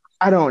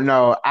I don't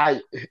know.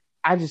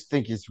 I just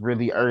think it's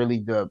really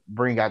early to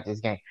bring out this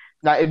game.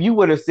 Now, if you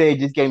would have said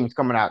this game is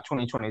coming out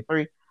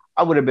 2023,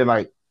 I would have been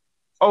like,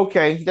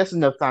 okay, that's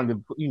enough time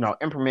to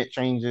implement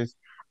changes.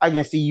 I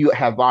can see you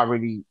have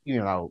already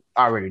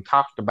already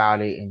talked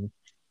about it and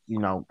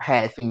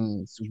had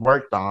things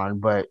worked on,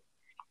 but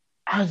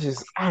I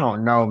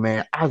don't know,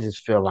 man. I just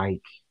feel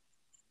like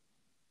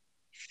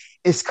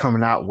it's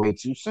coming out way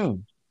too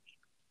soon,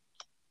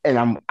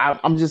 and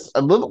I'm just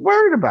a little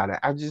worried about it.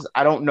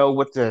 I don't know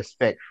what to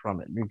expect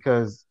from it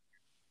because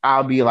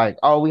I'll be like,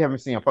 oh, we haven't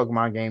seen a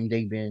Pokemon game.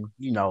 They've been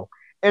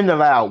in the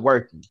lab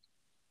working,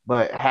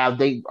 but have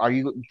they? Are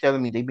you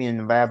telling me they've been in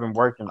the lab and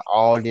working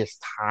all this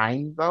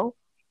time though?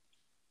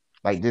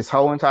 Like this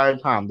whole entire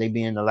time they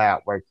be in the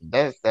lab working.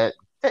 That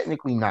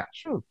technically not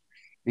true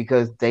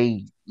because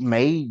they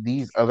made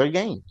these other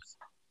games.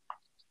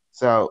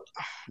 So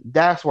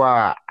that's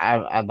why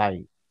I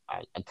like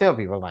I tell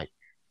people like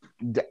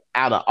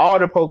out of all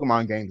the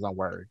Pokemon games, I'm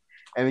worried.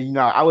 And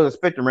I was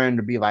expecting Random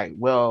to be like,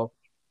 well,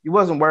 you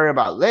wasn't worried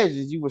about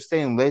Legends. You were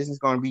saying Legends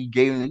going to be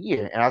game of the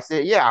year, and I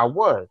said, yeah, I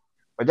was.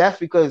 But that's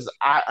because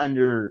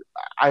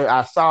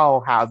I saw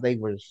how they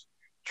was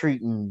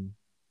treating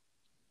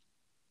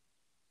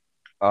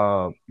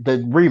the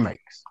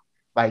remakes.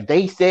 Like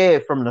they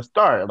said from the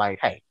start, like,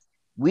 hey,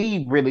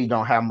 we really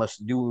don't have much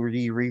to do with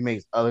these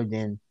remakes other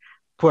than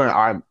putting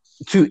our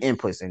two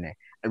inputs in there.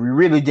 And we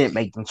really didn't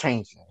make them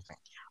change anything.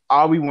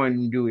 All we wanted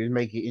to do is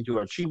make it into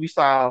a chibi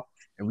style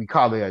and we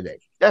call it a day.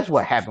 That's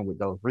what happened with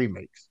those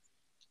remakes.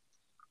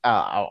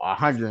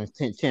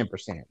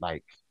 110%.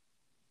 Like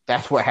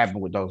that's what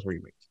happened with those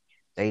remakes.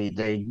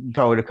 They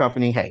told the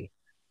company, hey,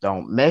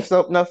 don't mess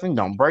up nothing,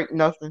 don't break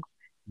nothing,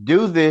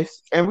 do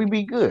this, and we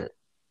be good,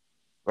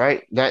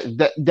 right?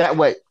 That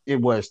what it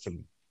was to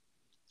me.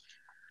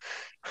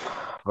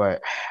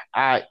 But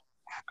I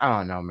I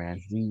don't know,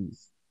 man.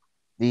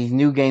 These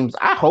new games,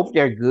 I hope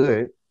they're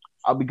good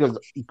because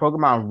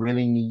Pokemon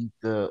really need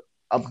to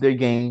up their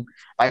game.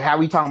 Like how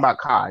we talking about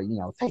Kai,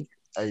 take.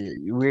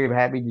 We're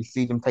happy to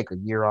see them take a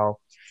year off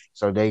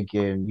so they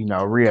can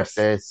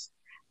reassess,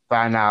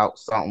 find out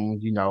something.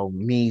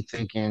 Me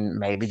thinking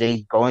maybe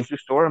they go into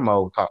story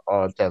mode,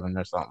 telling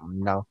or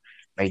something.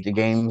 Make the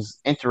games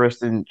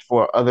interesting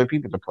for other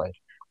people to play.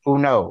 Who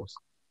knows?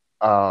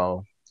 Uh,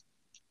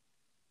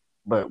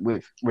 but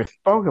with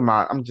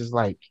Pokemon, I'm just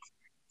like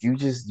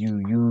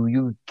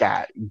you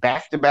got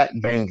back to back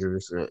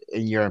bangers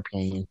in your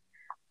opinion.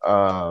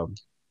 Um,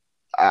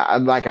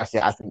 like I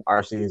said, I think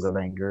RC is a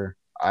banger.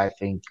 I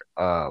think,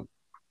 like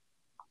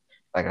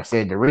I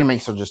said, the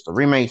remakes are just the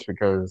remakes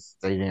because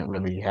they didn't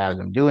really have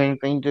them do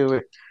anything to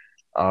it.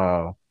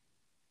 Uh,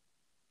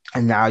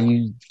 and now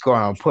you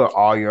gonna put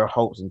all your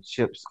hopes and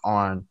chips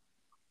on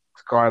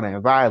Scarlet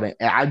and Violet,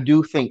 and I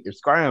do think if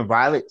Scarlet and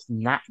Violet's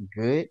not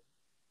good,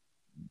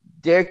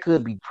 there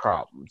could be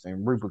problems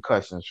and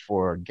repercussions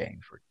for Game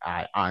Freak.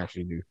 I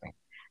honestly do think.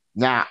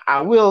 Now,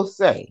 I will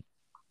say,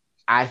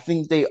 I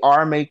think they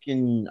are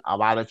making a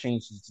lot of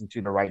changes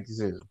into the right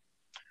decision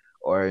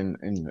or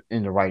in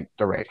the right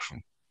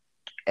direction.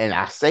 And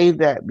I say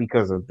that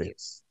because of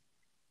this.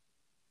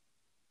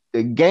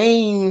 The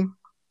game,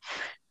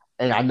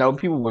 and I know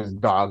people was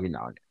dogging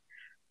on it,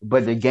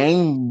 but the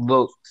game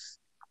looks,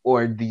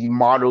 or the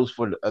models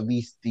for at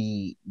least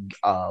the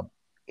uh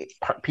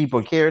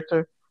people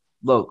character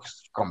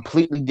looks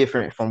completely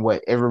different from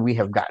whatever we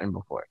have gotten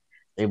before.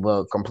 They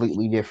look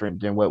completely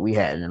different than what we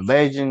had in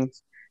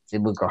Legends. They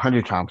look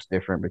 100 times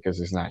different because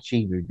it's not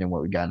cheaper than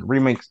what we got in the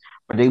remakes,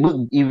 but they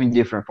look even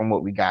different from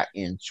what we got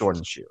in Sword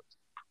and Shield.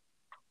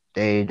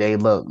 They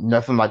look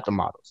nothing like the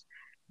models.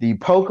 The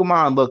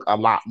Pokemon look a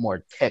lot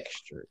more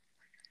textured.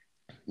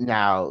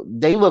 Now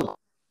they look.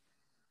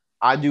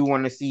 I do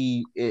want to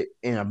see it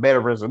in a better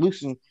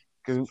resolution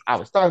because I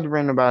was talking to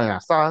Brandon about it and I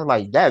saw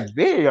like that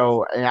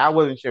video and I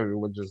wasn't sure if it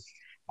was just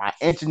my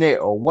internet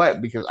or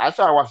what because I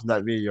tried watching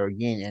that video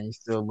again and it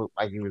still looked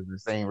like it was the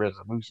same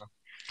resolution.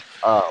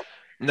 Uh,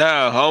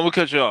 Nah, I'm gonna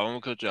cut you off. I'm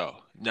gonna cut you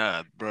off.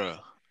 Nah, bro.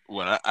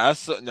 When I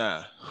saw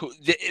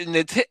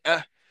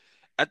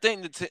I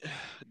think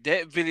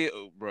that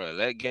video, bro.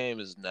 That game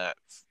is not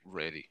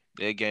ready.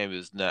 That game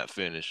is not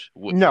finished.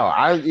 no,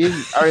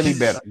 it's early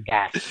beta.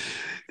 Got to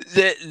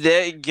be.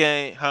 That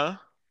game, huh?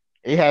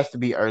 It has to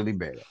be early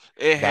beta.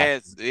 Got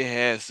to be. It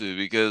has to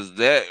because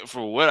that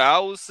for what I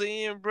was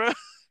seeing, bro.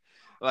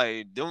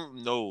 Like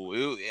don't know.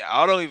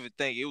 I don't even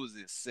think it was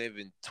in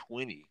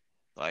 720.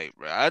 Like,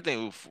 bro, I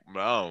think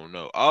bro, I don't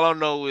know. All I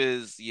know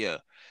is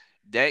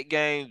that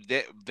game,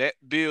 that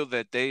build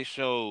that they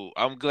showed.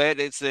 I'm glad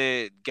they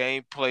said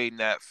gameplay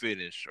not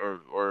finished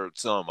or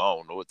something. I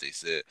don't know what they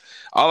said.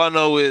 All I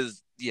know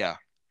is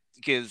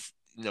because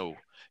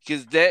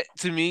because that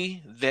to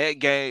me that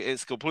game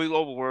is completely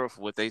open world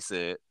for what they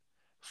said.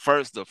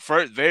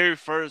 Very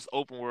first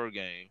open world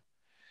game.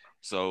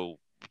 So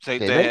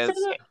take Did that they say as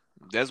that?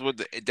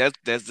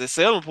 that's the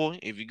selling point.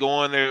 If you go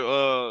on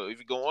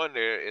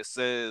there, it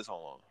says,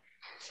 hold on.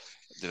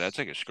 Did I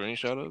take a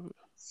screenshot of it?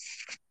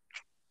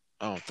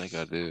 I don't think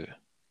I did.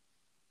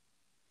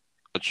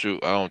 True,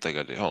 I don't think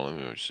I did. Hold on,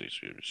 let me see.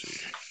 Let me see.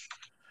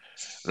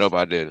 Nope,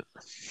 I didn't.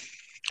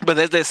 But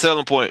that's that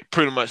selling point.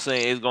 Pretty much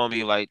saying it's gonna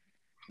be like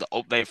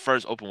their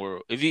first open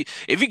world. If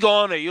you go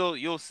on there,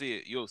 you'll see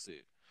it. You'll see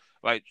it.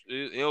 Like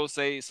it'll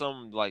say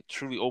something like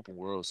truly open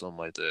world, something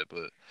like that.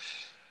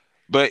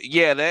 But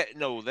yeah,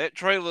 that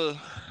trailer,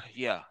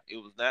 yeah, it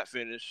was not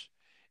finished.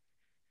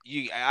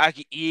 I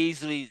could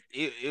easily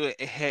it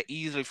had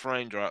easily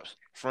frame drops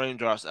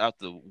out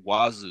the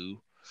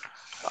wazoo.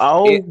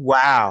 Oh It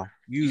wow!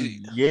 You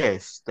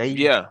yes, they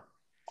yeah,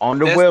 on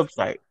the that's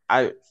website.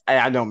 I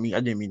didn't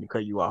mean to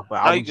cut you off, but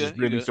I no, you was just good,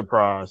 you really good,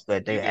 surprised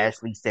that you they good.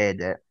 actually said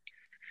that.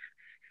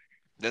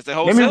 That's the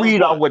whole Let me selling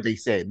read off point. what they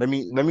said. Let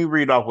me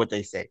read off what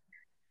they say.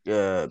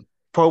 Uh,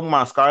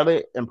 Pokemon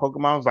Scarlet and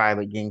Pokemon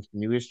Violet games, the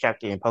newest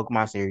chapter in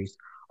Pokemon series,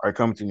 are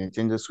coming to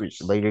Nintendo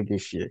Switch later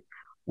this year.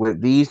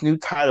 With these new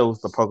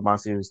titles, the Pokemon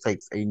series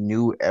takes a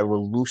new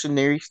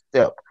evolutionary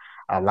step,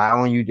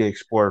 allowing you to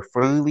explore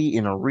freely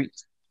in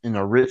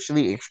a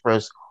richly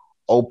expressed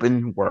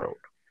open world.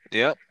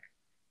 Yep.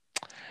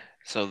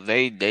 So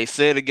they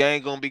said the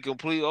game gonna be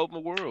complete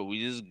open world. We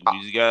just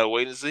gotta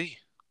wait and see.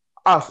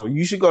 Also,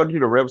 you should go to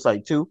the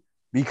website too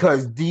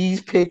because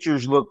these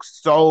pictures look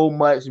so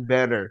much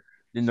better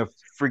than the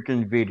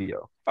freaking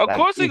video. Of Like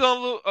course they gonna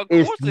look. Of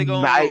it's course they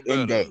gonna night look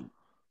and better. day.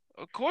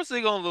 Of course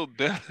they gonna look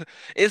better.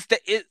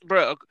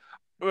 Bro.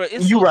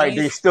 It's You're so right.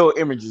 They're easy. still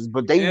images,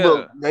 but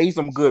Yeah. they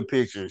some good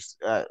pictures.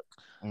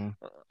 Mm.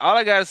 All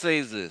I gotta say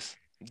is this: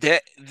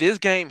 that this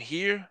game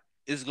here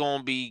is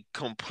gonna be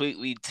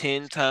completely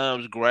 10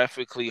 times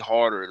graphically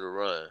harder to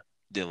run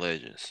than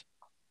Legends.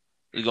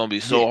 It's gonna be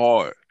so Yes.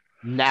 hard.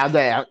 Now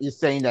that it's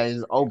saying that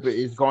it's open,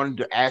 it's going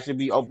to actually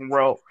be open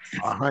world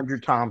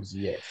 100 times.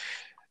 Yes.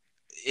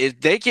 If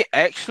they can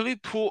actually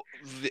pull,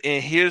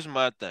 and here's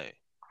my thing: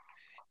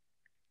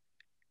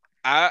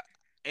 I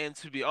and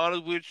to be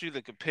honest with you,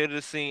 the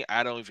competitive scene,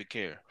 I don't even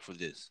care for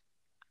this.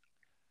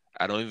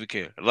 I don't even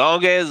care. As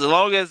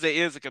long as there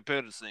is a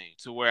competitive scene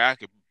to where I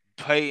could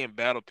play and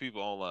battle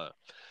people online.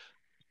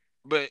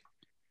 But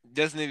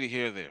that's neither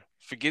here nor there.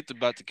 Forget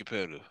about the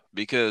competitive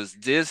because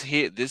this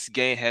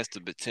game has the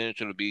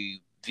potential to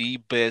be the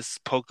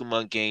best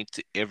Pokemon game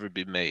to ever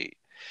be made.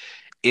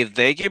 If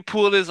they can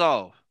pull this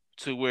off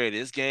to where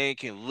this game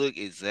can look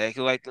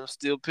exactly like them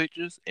still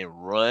pictures and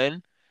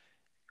run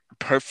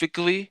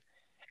perfectly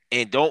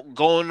and don't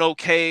go in no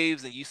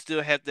caves and you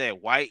still have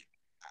that white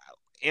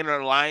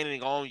inner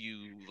lining on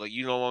you, like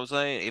you know what I'm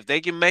saying. If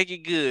they can make it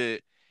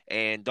good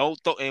and don't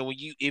throw, and when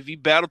you if you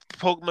battle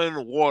Pokemon in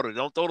the water,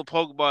 don't throw the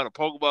Pokeball. And the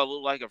Pokeball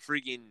look like a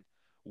freaking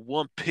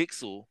 1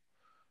 pixel.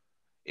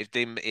 If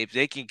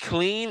they can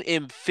clean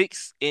and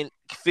fix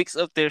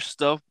up their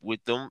stuff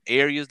with them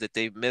areas that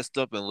they've messed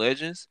up in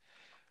Legends,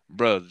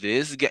 bro.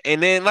 This guy,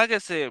 and then like I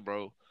said,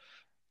 bro,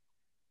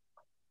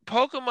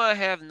 Pokemon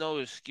have no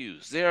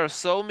excuse. There are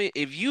so many.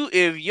 If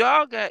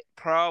y'all got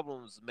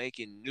problems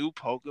making new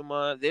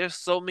Pokemon, there's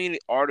so many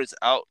artists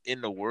out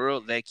in the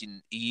world that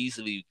can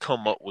easily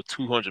come up with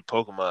 200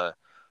 Pokemon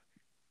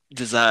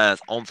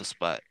designs on the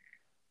spot.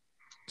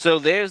 So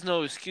there's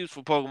no excuse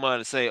for Pokemon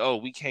to say, "Oh,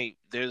 we can't."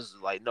 There's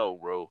like no,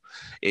 bro.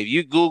 If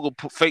you Google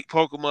fake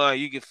Pokemon,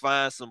 you can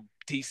find some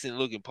decent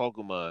looking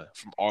Pokemon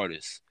from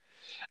artists.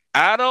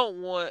 I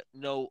don't want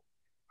no,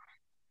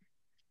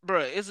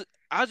 bro. It's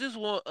I just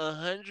want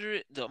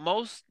 100. The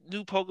most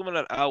new Pokemon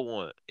that I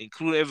want,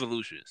 including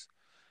evolutions,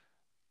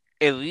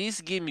 at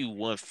least give me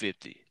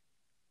 150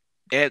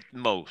 at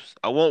most.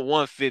 I want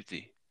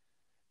 150.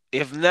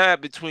 If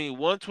not, between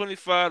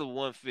 125 to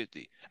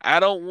 150.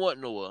 I don't want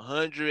no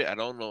 100. I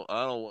don't know.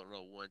 I don't want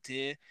no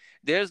 110.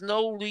 There's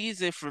no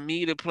reason for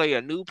me to play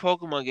a new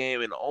Pokemon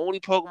game, and the only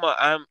Pokemon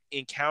I'm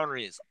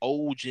encountering is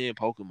old gen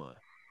Pokemon.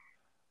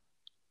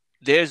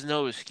 There's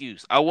no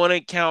excuse. I want to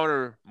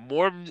encounter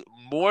more new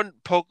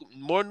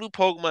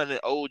Pokemon than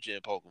old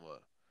gen Pokemon.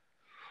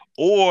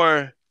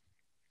 Or,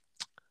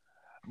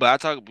 but I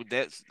talk about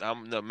that's. No,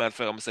 matter of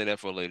fact, I'm gonna say that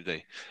for a later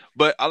day.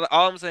 But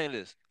all I'm saying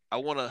is, I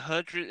want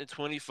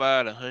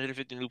 125 to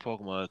 150 new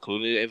Pokemon,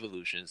 including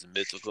evolutions,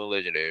 mythical,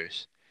 and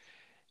legendaries.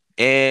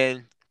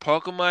 And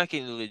Pokemon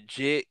can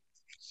legit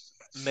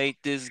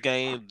make this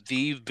game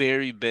the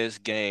very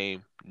best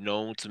game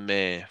known to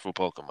man for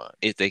Pokemon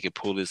if they can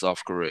pull this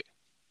off correct.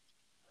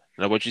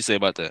 Now, what you say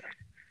about that?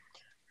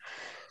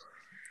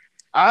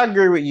 I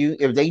agree with you.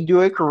 If they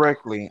do it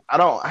correctly, I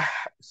don't.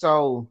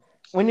 So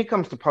when it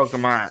comes to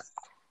Pokemon,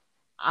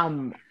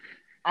 I'm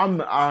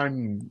I'm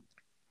I'm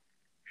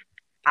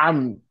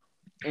I'm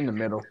in the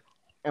middle.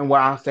 And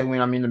what I say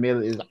when I'm in the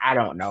middle is I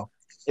don't know.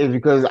 It's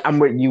because I'm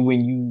with you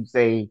when you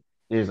say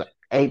there's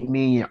 8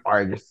 million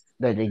artists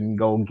that they can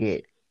go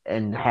get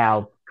and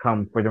have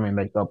come for them and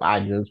make up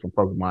ideas for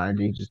Pokemon.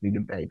 They just need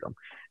to make them.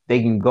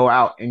 They can go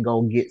out and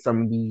go get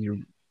some of these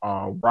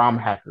ROM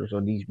hackers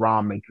or these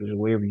ROM makers or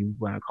whatever you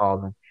want to call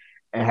them,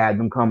 and have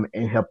them come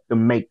and help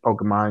them make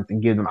Pokemon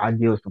and give them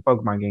ideas for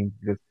Pokemon games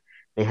because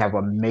they have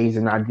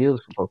amazing ideas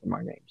for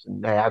Pokemon games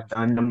and they have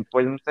done them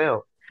for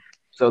themselves.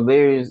 So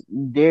there's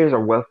a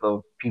wealth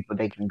of people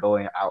they can go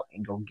and out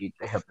and go get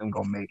to help them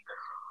go make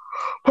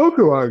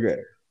Pokemon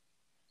games,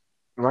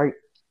 right?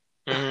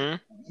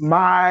 Mm-hmm.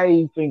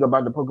 My thing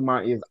about the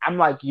Pokemon is I'm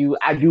like you.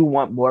 I do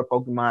want more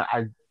Pokemon.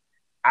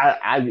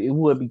 It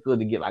would be good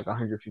to get like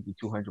 150,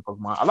 200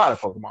 Pokemon, a lot of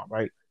Pokemon,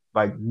 right?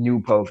 Like new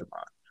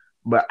Pokemon.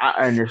 But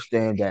I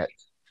understand that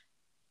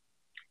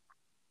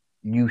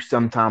you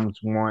sometimes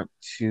want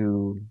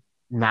to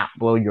not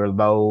blow your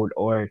load,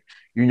 or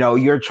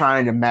you're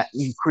trying to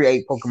you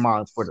create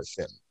Pokemon for the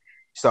sim.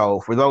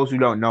 So for those who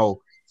don't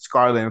know,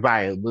 Scarlet and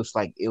Violet looks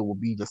like it will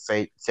be the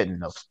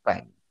setting of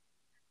Spain.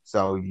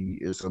 So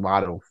it's a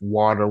lot of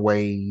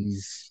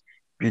waterways,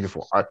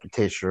 beautiful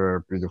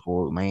architecture,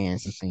 beautiful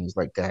lands, and things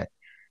like that.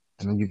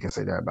 And you can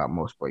say that about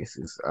most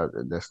places.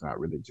 That's not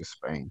really just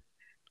Spain.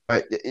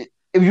 But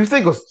if you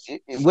think of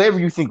wherever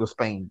you think of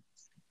Spain,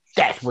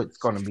 that's what's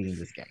going to be in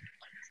this game.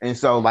 And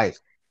so, like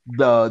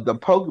the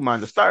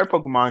Pokemon, the starter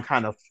Pokemon,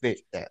 kind of fit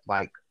that.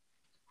 Like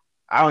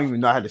I don't even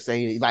know how to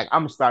say it. Like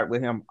I'm gonna start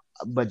with him,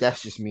 but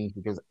that's just me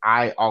because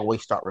I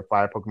always start with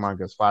fire Pokemon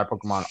because fire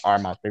Pokemon are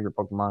my favorite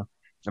Pokemon,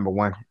 number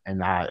one,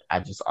 and I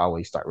just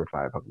always start with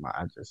fire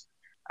Pokemon.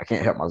 I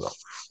can't help myself.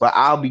 But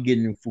I'll be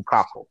getting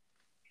Fukaku,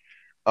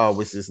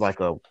 which is like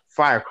a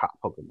fire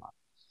Pokemon.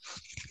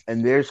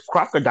 And there's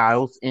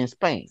crocodiles in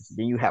Spain.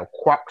 Then you have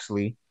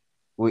Quaxley,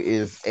 who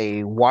is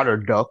a water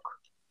duck,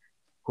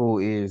 who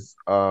is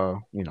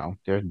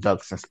there's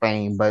ducks in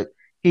Spain, but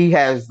he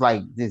has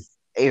like this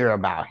air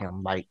about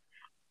him. Like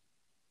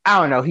I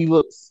don't know, he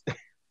looks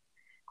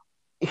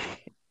I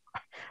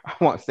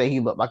won't say he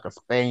looked like a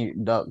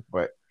Spaniard duck,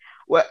 but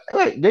well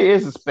wait, there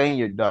is a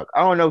Spaniard duck.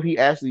 I don't know if he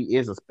actually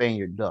is a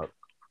Spaniard duck.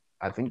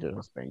 I think there's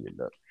a Spaniard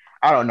duck.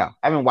 I don't know.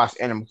 I haven't watched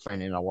Animal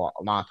Planet in a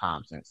long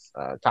time since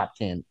top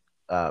 10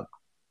 uh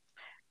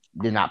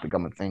did not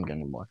become a thing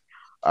anymore.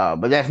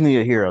 But that's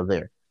neither here or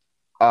there.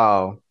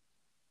 Uh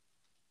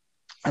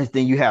And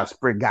then you have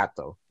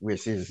Sprigato,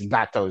 which is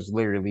gato is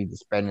literally the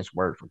Spanish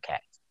word for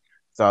cat.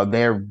 So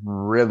they're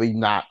really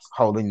not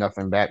holding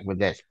nothing back with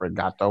that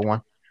Sprigato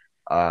one.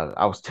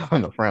 I was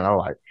telling a friend, I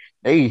was like,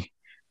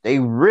 they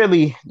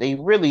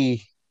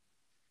really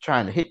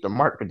trying to hit the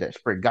mark with that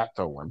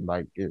Sprigato one.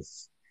 Like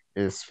it's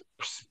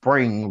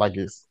spring, like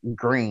it's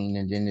green,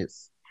 and then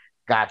it's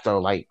gato,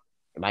 like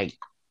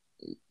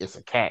it's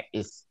a cat.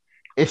 It's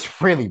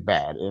really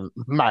bad in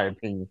my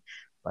opinion.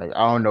 Like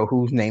I don't know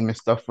who's naming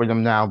stuff for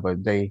them now,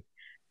 but they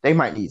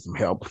might need some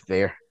help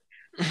there.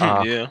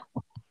 Uh, Yeah.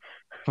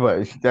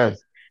 but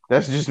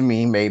that's just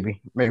me.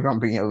 Maybe I'm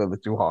being a little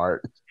too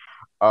hard.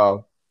 Uh,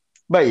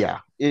 but yeah,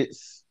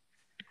 it's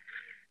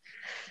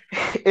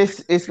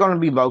going to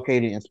be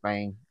located in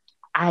Spain.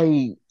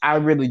 I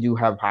really do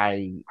have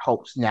high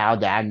hopes now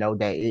that I know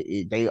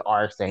that they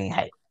are saying,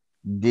 hey,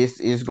 this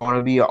is going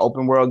to be an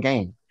open world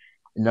game.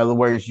 In other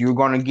words, you're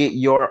going to get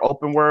your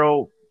open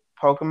world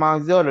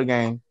Pokemon Zelda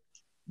game.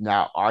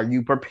 Now, are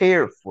you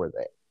prepared for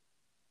that?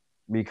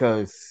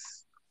 Because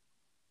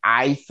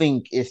I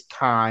think it's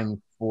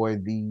time for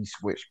the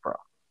Switch Pro.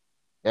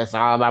 That's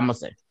all I'm gonna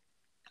say.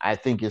 I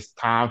think it's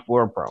time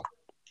for a Pro,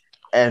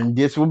 and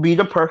this will be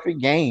the perfect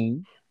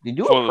game to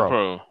do a For the Pro.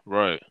 pro,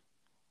 right?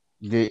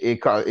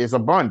 It's a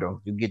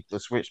bundle. You get the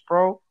Switch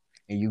Pro,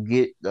 and you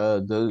get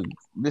the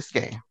this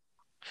game.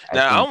 I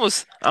Now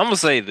think I'm gonna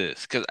say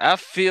this because I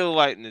feel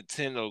like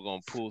Nintendo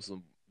gonna pull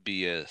some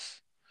BS.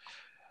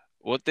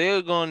 What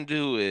they're gonna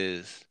do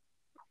is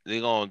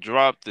they're gonna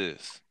drop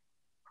this.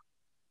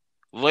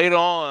 Later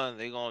on,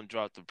 they're gonna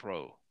drop the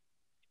Pro.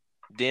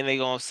 Then they're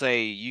gonna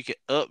say you can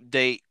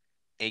update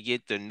and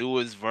get the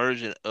newest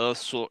version of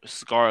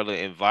Scarlet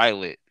and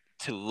Violet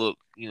to look,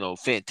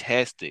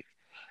 fantastic.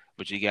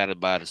 But you gotta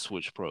buy the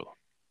Switch Pro.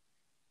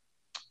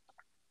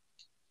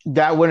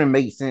 that wouldn't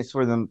make sense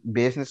for them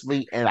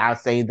businessly, and I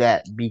say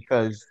that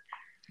because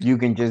you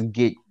can just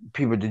get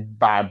people to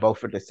buy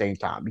both at the same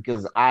time.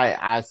 Because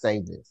I say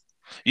this,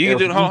 You can if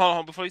do it. we Hold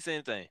on, before you say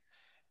anything,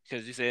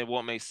 because you said it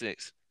won't make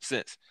sense.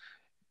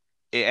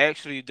 It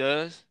actually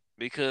does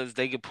because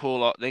they could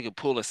pull a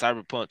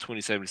Cyberpunk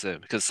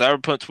 2077 because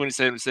Cyberpunk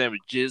 2077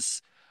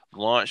 just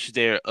launched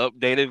their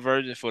updated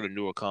version for the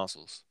newer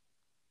consoles.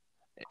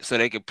 So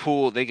they could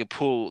pull the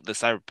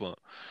Cyberpunk.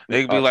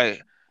 They could be uh,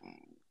 like,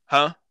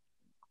 huh?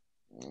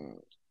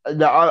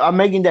 I'm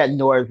making that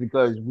noise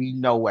because we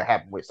know what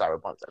happened with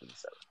Cyberpunk 77.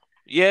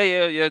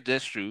 Yeah,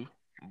 that's true.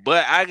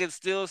 But I can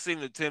still see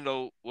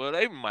Nintendo. Well,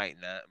 they might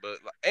not, but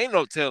like, ain't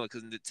no telling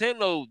because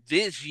Nintendo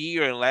this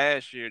year and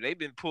last year they've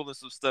been pulling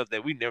some stuff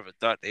that we never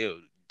thought they'll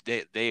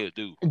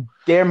do.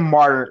 They're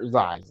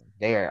modernizing.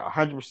 They're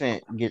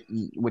 100%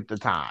 getting with the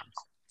times,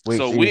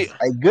 So which we is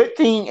a good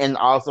thing and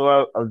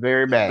also a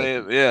very bad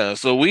thing. Yeah,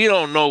 so we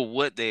don't know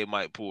what they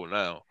might pull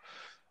now,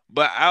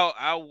 but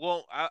I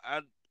won't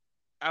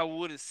I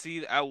would see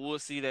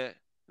that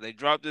they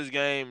drop this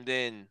game,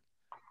 then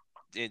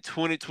in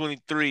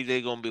 2023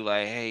 they're gonna be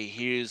like, hey,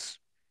 here's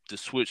the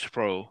Switch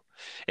Pro,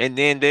 and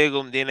they're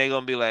gonna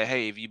be like,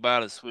 hey, if you buy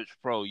the Switch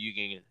Pro, you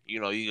can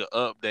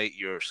update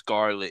your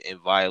Scarlet and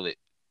Violet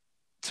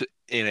to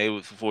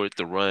enable for it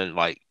to run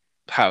like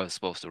how it's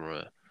supposed to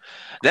run.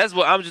 That's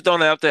what I'm just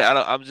throwing out there.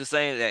 I'm just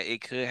saying that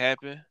it could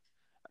happen.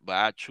 But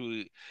I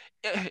truly,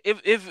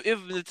 if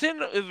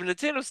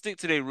Nintendo stick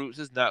to their roots,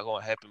 it's not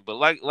gonna happen. But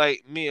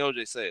like me and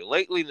OJ say,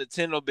 lately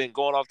Nintendo been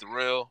going off the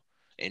rail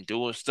and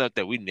doing stuff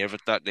that we never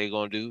thought they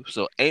gonna do.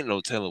 So ain't no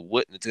telling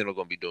what Nintendo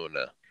gonna be doing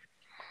now.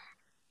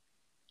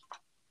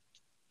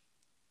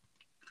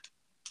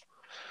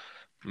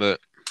 But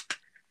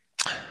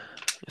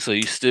so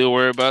you still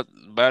worry about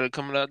it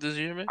coming out this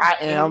year, man? I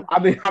am.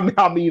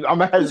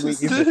 I'm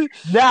actually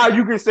now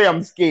you can say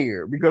I'm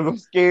scared because I'm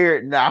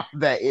scared now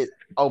that it's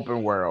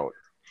open world.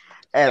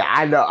 And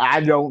I know I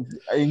don't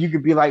and you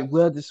could be like,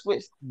 well, the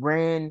Switch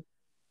ran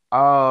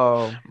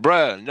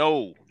Bruh,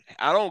 no,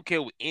 I don't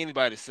care what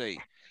anybody say.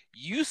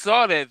 You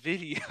saw that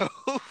video.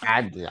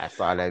 I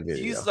saw that You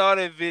video. saw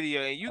that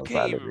video, and you I can't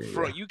saw that even video.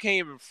 front. You can't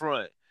even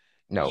front.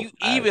 No, You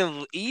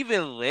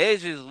even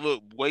Legends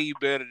look way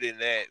better than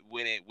that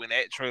when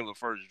that trailer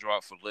first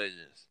dropped for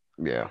Legends.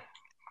 yeah.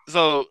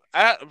 So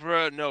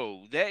bro,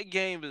 no, that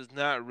game is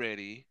not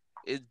ready.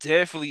 It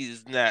definitely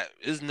is not.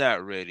 It's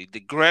not ready. The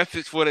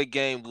graphics for the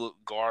game look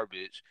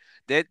garbage.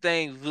 That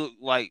thing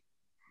looked like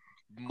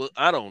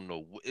I don't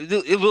know.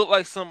 It looked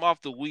like something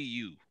off the Wii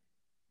U.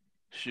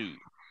 Shoot,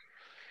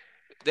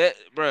 that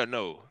bro,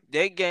 no,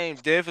 that game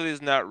definitely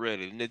is not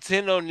ready.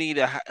 Nintendo need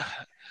a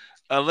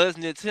unless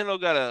Nintendo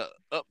got a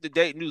up to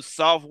date new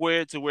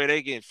software to where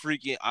they can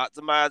freaking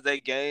optimize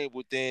that game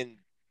within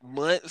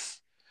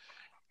months.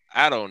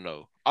 I don't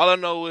know. All I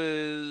know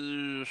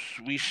is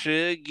we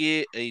should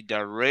get a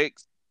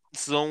direct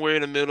somewhere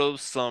in the middle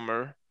of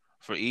summer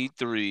for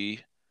E3.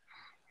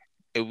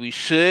 And we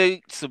should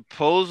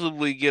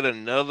supposedly get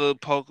another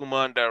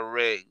Pokemon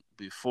Direct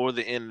before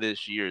the end of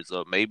this year.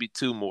 So maybe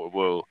two more.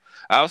 Well,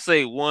 I'll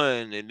say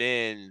one, and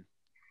then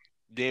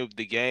the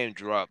game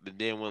dropped, and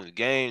then when the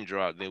game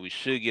dropped, then we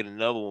should get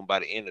another one by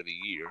the end of the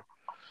year.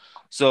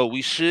 So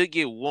we should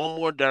get one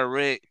more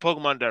direct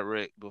Pokemon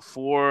Direct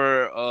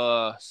before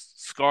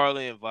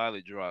Scarlet and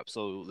Violet drop.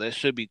 So that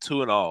should be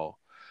two in all.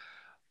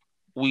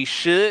 We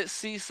should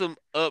see some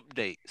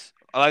updates.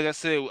 Like I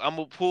said, I'm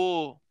gonna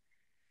pull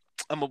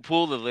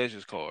the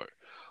Legends card.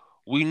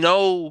 We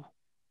know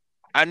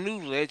I knew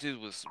Legends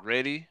was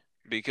ready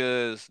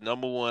because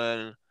number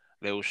one,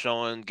 they were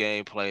showing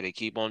gameplay. They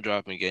keep on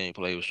dropping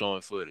gameplay. They were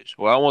showing footage.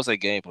 Well, I won't say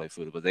gameplay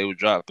footage, but they were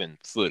dropping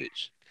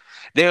footage.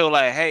 They were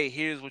like, "Hey,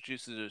 here's what you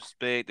should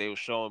expect." They were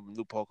showing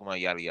new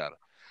Pokemon, yada yada.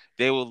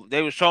 They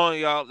were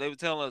showing y'all. They were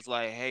telling us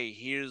like, "Hey,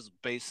 here's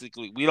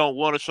basically we don't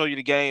want to show you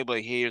the game,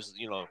 but here's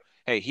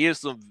hey, here's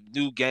some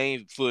new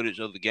game footage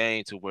of the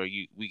game to where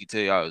we can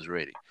tell y'all it's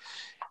ready."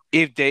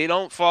 If they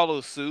don't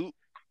follow suit,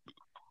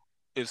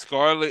 if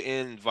Scarlet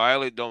and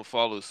Violet don't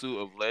follow suit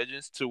of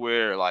Legends to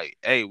where like,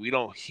 hey, we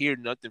don't hear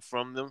nothing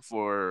from them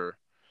for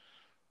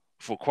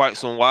quite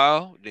some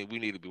while, then we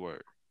need to be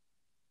worried.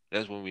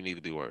 That's when we need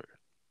to be worried.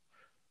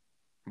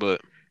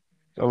 But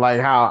So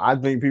like how I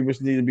think people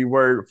need to be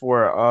worried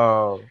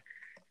for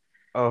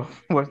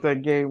what's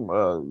that game?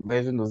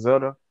 Legend of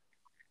Zelda.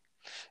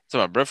 so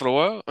my Breath of the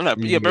Wild, I'm not,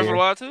 yeah, Breath of the Yeah.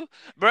 Wild too,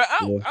 bro.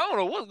 Yeah. I don't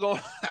know what's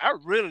going. I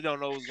really don't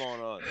know what's going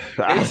on.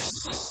 They,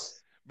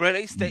 bro,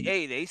 they stay.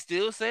 Hey, they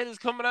still said it's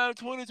coming out in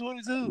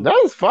 2022.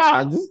 That's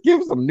fine. Just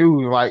give some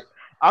news. Like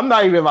I'm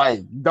not even like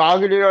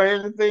dogging it or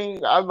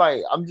anything. I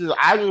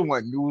just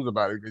want news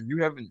about it because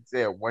you haven't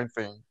said one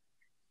thing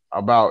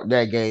about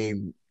that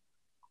game.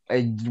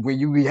 And when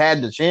you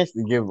had the chance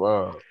to give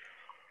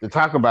to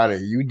talk about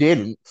it, you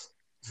didn't.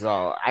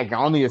 So I can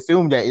only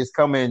assume that it's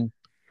coming.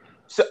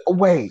 So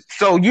wait,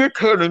 so you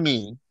telling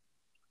me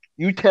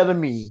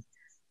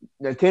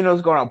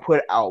Nintendo's gonna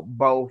put out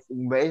both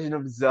Legend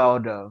of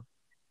Zelda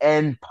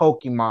and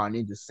Pokemon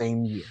in the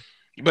same year?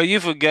 But you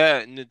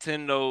forgot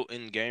Nintendo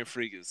and Game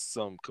Freak is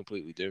something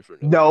completely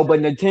different though. No,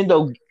 but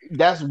Nintendo.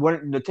 That's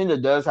what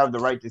Nintendo does have the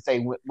right to say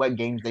what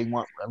games they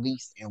want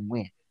released and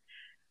when.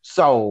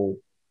 So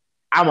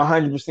I'm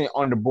 100%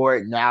 on the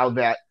board now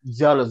that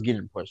Zelda's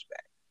getting pushed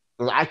back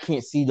because I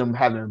can't see them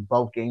having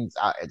both games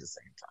out at the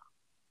same time.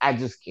 I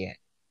just can't.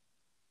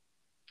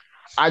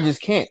 I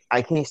just can't.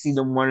 I can't see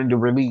them wanting to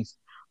release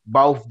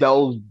both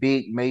those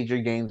big major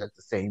games at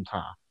the same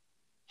time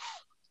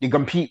to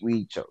compete with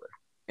each other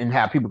and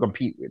have people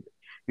compete with it.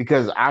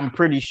 Because I'm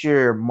pretty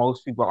sure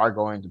most people are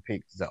going to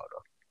pick Zelda.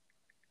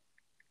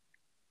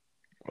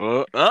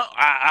 No,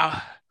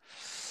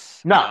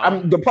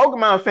 no. the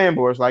Pokemon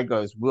fanboys like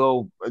us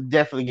will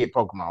definitely get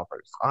Pokemon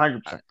first,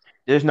 100%.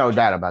 There's no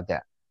doubt about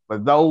that.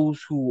 But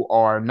those who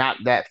are not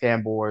that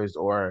fanboys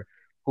or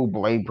who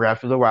play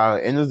Breath of the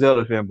Wild and the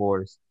Zelda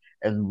fanboys,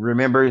 and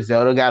remember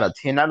Zelda got a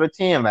 10 out of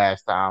 10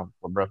 last time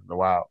for Breath of the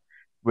Wild,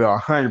 will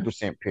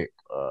 100% pick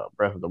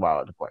Breath of the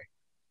Wild to play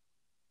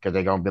because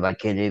they're gonna be like,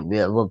 can it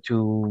live up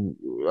to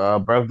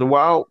Breath of the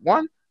Wild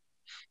one?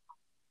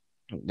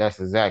 That's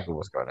exactly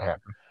what's gonna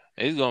happen.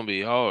 It's gonna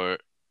be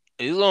hard.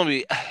 It's gonna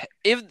be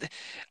if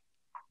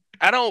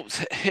I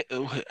don't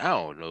I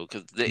don't know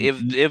because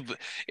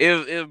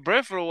if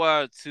Breath of the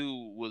Wild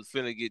 2 was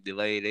finna get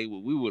delayed,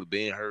 we would have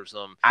been heard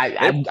something.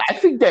 I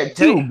think that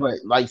too, They but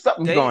like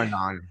something's they going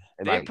on.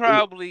 they Like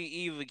probably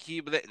even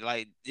keep that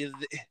like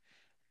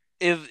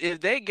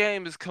if that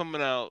game is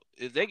coming out,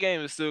 if that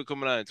game is still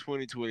coming out in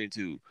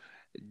 2022,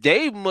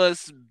 they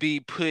must be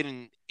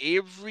putting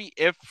every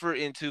effort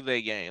into that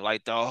game.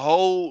 Like the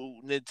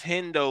whole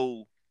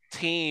Nintendo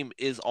team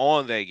is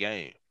on that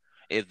game.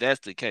 If that's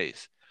the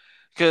case,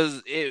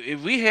 because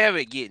if we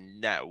haven't getting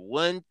not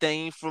one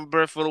thing from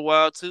Breath of the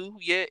Wild 2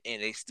 yet,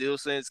 and they still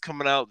saying it's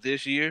coming out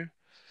this year,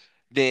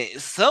 then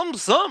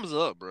something's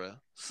up, bro.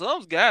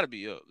 Something's got to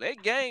be up.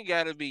 That game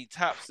got to be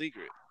top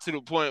secret to the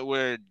point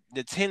where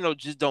Nintendo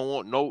just don't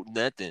want no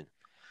nothing.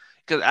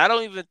 Because I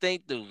don't even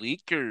think the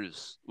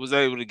leakers was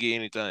able to get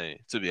anything.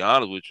 To be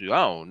honest with you,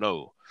 I don't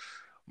know.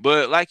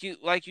 But like you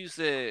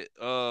said,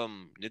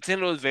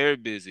 Nintendo is very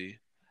busy.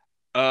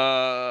 You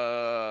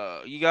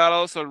gotta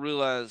also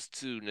realize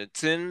too,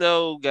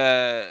 Nintendo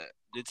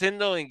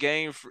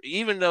and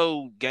even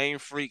though Game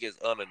Freak is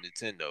under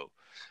Nintendo,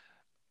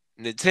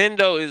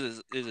 Nintendo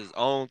is his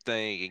own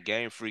thing and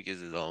Game Freak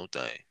is his own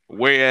thing.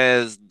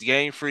 Whereas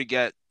Game Freak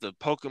got the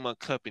Pokemon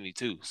Company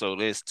too. So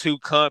there's two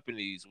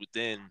companies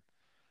within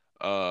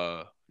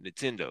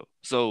Nintendo.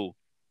 So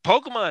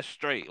Pokemon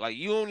straight. Like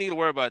you don't need to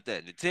worry about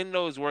that.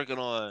 Nintendo is working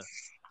on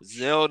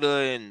Zelda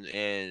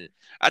and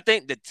I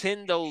think the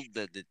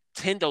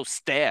Nintendo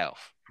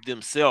staff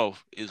themselves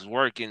is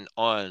working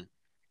on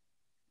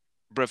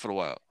Breath of the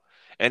Wild.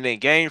 And then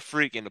Game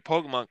Freak and the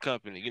Pokemon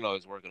Company,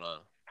 is working on,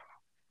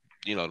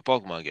 the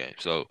Pokemon game.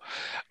 So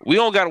we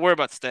don't gotta worry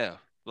about the staff.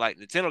 Like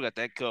Nintendo got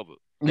that covered.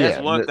 That's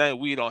yeah, one thing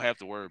we don't have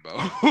to worry about.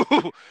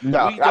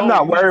 no, we I'm don't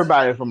not we worried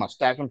about it from a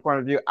stacking point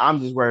of view. I'm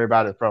just worried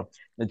about it from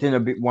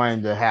Nintendo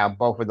wanting to have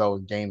both of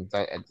those games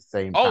at the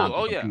same time to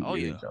Oh yeah, compete oh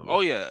with yeah, each other.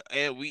 oh yeah.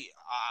 And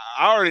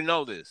I already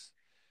know this.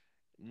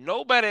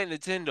 Nobody at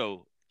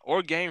Nintendo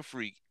or Game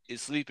Freak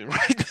is sleeping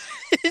right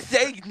now.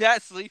 They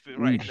not sleeping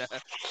right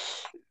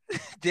now.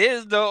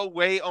 There's no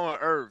way on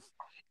earth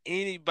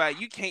anybody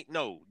you can't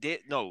no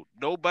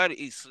nobody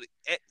is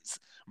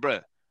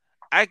bruh.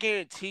 I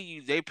guarantee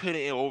you they put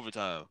it in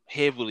overtime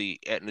heavily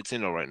at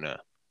Nintendo right now.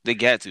 They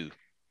got to.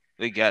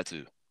 They got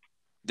to.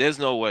 There's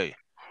no way.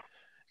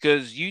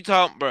 Cause you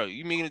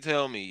mean to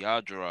tell me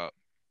y'all drop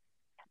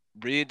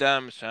Red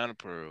Diamond Shine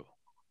Pearl,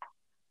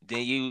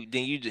 then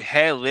you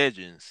had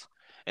Legends,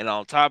 and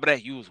on top of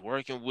that, you was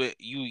working with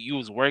you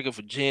was working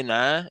for Gen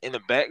 9 in the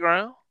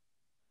background,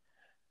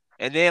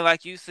 and then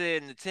like you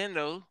said,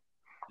 Nintendo,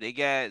 they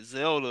got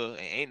Zelda, and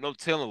ain't no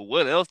telling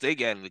what else they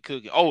got in the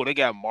cooking. Oh, they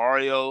got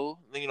Mario,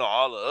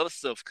 all the other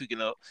stuff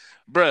cooking up,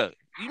 bruh.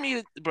 You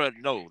mean, bruh?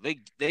 No, they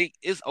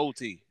it's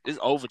OT, it's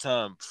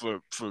overtime for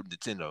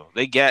Nintendo.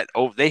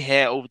 They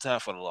had overtime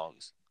for the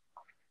longest.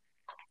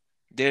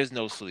 There's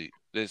no sleep.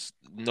 There's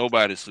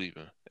nobody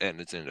sleeping at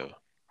Nintendo.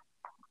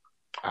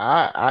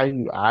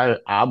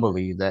 I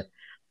believe that.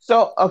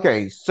 So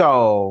okay,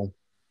 so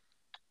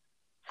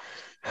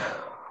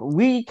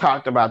we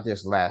talked about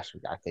this last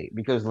week, I think,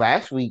 because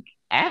last week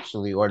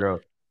actually,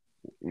 or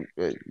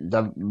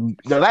the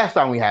last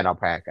time we had our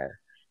podcast,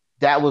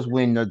 that was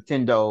when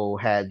Nintendo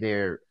had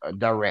their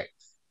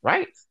directs,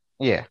 right?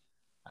 Yeah,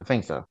 I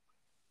think so.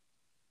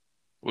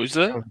 What you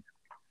say?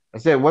 I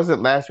said, was it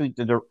last week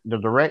the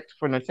direct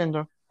for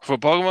Nintendo? For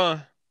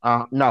Pokemon?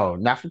 No,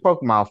 not for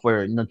Pokemon,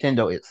 for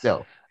Nintendo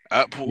itself.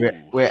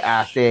 where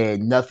I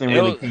said nothing It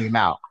really was came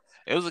out.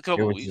 it was a It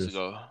couple was weeks just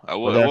ago. was It that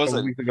a couple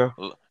wasn't. weeks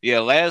ago? Yeah,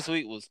 last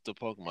week was the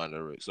Pokemon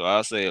Direct, so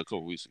I'll say a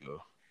couple weeks ago.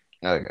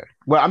 Okay.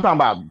 Well, I'm talking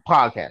about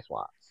podcast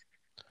wise.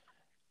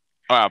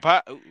 All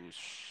right,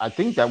 I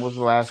think that was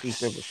the last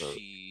week's episode.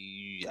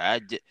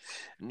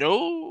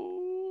 No,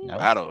 No.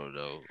 I don't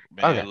know,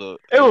 Okay. man.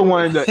 Look, It was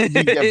one of these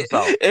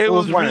episodes. It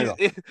was one of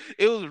them.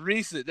 it was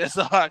recent. That's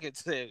all I can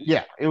tell you.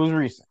 Yeah, it was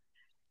recent.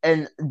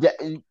 And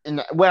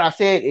what I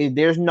said is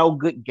there's no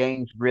good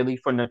games really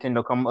for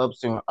Nintendo coming up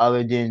soon,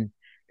 other than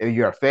if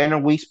you're a fan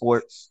of Wii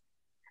Sports,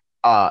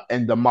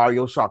 and the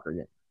Mario Soccer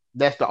game.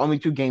 That's the only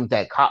two games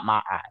that caught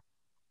my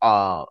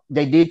eye.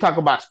 They did talk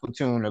about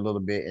Splatoon a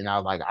little bit, and I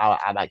was like,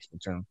 I like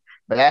Splatoon,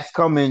 but that's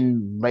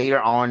coming later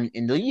on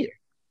in the year.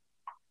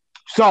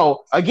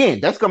 So again,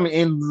 that's coming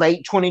in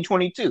late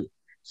 2022.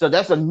 So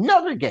that's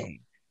another game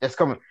that's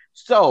coming.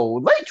 So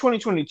late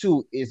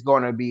 2022 is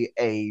going to be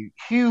a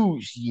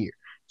huge year.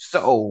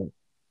 So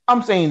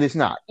I'm saying this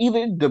now.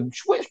 Either the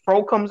Switch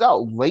Pro comes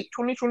out late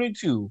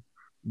 2022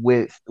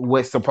 with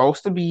what's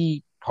supposed to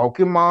be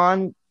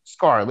Pokemon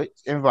Scarlet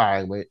and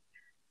Violet,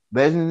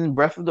 Legends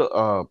Breath of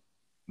the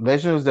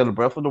Legends of the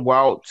Breath of the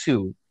Wild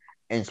 2,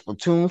 and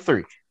Splatoon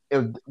 3.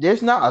 If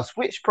there's not a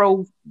Switch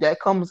Pro that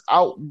comes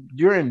out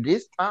during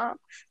this time,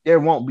 there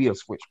won't be a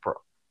Switch Pro.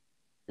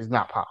 It's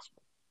not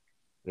possible.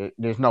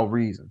 There's no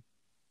reason.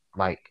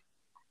 Like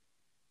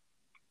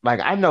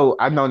I know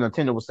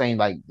Nintendo was saying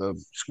like the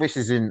Switch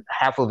is in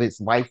half of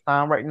its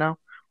lifetime right now,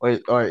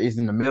 or is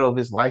in the middle of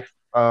its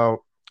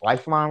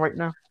lifeline right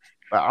now.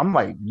 But I'm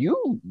like,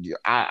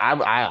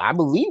 I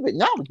believe it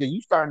now because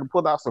you starting to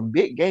pull out some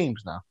big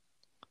games now.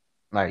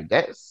 Like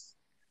that's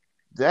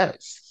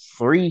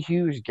three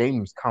huge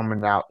games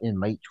coming out in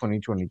late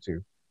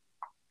 2022,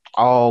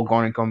 all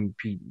going to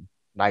compete.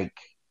 Like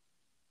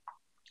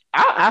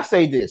I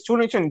say this,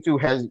 2022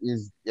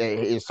 is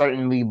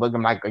certainly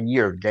looking like a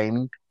year of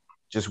gaming,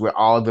 just with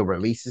all the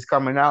releases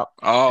coming out.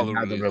 All And the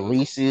now the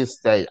releases. releases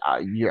that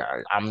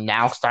I'm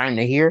now starting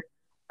to hear,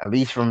 at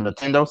least from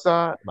Nintendo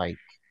side, like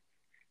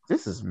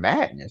this is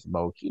madness,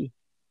 low key.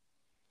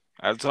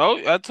 I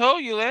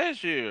told you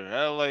last year.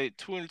 I like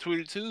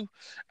 2022.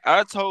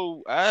 I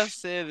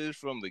said this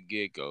from the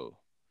get go.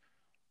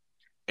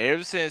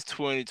 Ever since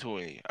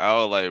 2020, I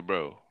was like,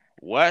 bro,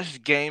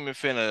 watch gaming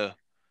finna.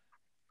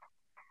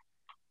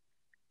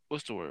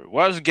 What's the word?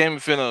 Watch gaming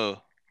finna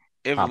Pop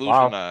off,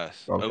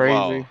 evolutionize, go evolve.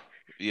 crazy.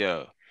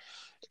 Yeah,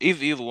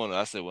 either one.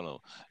 I said one of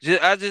them.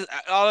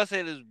 All I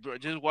said is, bro,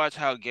 just watch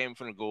how gaming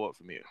finna go up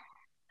from here.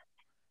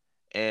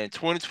 And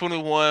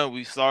 2021,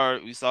 we saw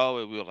it. We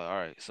were like, all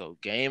right, so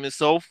gaming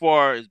so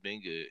far has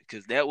been good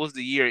because that was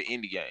the year of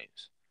indie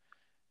games.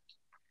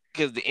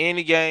 Because the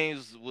indie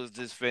games was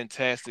just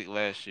fantastic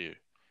last year,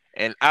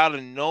 and out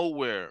of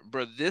nowhere,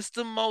 bro, this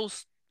the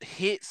most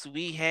hits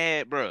we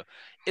had, bro.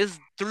 It's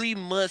 3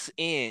 months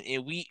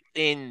in,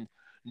 and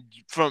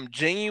from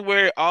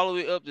January all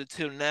the way up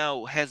until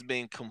now has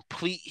been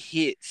complete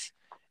hits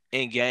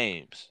in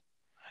games.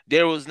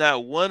 There was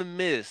not one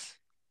miss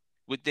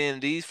within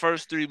these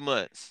first 3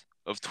 months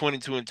of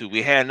 2022.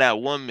 We had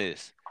not one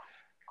miss.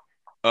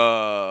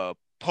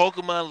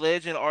 Pokemon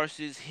Legend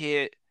Arceus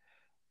hit.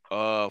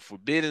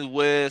 Forbidden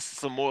West.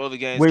 Some more other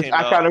games Which came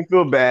I out. kind of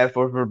feel bad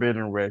for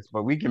Forbidden West,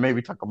 but we can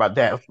maybe talk about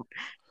that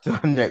till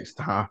next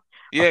time.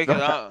 I Yeah, feel,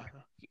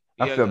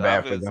 I yeah, feel cause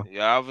bad for them.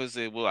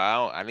 obviously, well,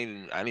 I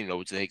didn't know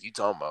what the heck you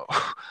talking about.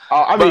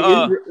 I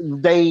but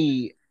mean,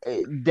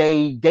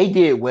 they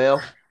did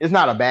well. It's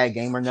not a bad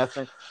game or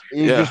nothing.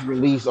 It yeah. just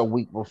released a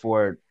week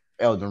before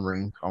Elden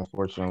Ring.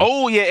 Unfortunately,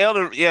 Oh yeah,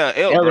 Elden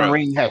bro.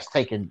 Ring has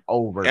taken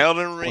over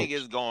Elden Ring Switch.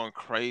 is going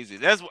crazy.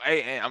 That's why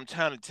hey, I'm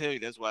trying to tell you.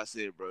 That's why I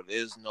said, bro.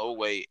 There's no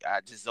way.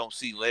 I just don't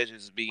see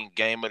Legends being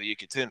game of the year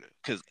contender.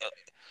 Because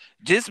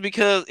just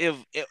because if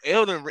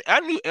Elden Ring,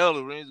 I knew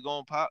Elden Ring was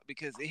going to pop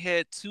because it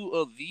had two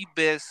of the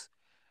best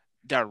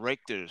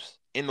directors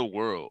in the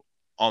world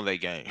on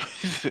that game.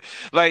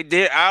 Like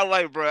I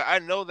like, bro. I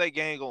know that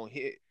game gonna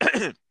hit.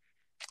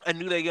 I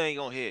knew that game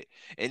gonna hit,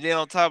 and then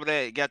on top of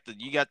that,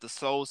 you got the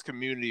Souls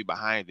community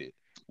behind it,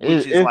 which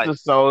is It's like the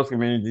Souls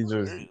community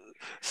just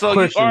so you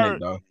pushing it are,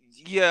 though.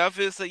 yeah. I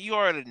feel so you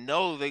already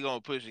know they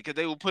gonna push it because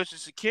they were pushing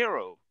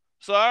Sekiro.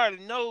 So I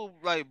already know,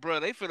 like, bro,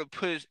 they finna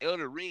push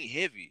Elden Ring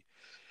heavy.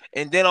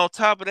 And then on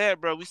top of that,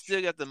 bro, we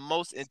still got the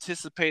most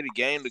anticipated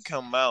game to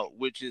come out,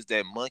 which is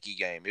that monkey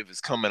game. If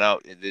it's coming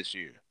out this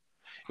year,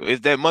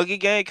 if that monkey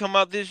game come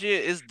out this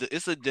year,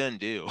 it's a done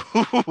deal.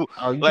 Oh, you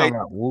talking Like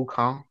about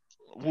Wukong?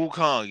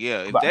 Wukong,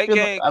 yeah. If But I that feel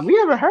like game, we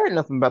haven't heard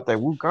nothing about that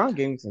Wukong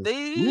game since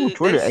that's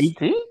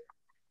 2018.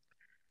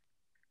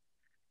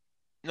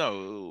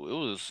 no, it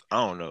was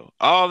I don't know.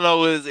 All I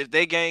know is if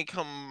that game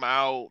come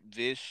out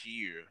this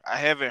year, I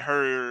haven't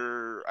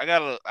heard. I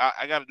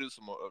gotta do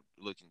some more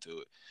look into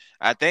it.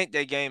 I think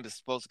that game is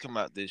supposed to come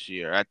out this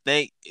year. I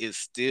think it's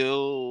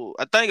still.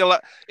 I think a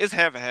lot. It's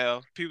half and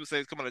half. People say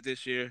it's coming out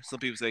this year. Some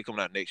people say it's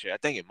coming out next year. I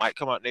think it might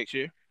come out next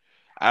year.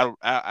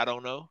 I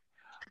don't know.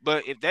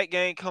 But if that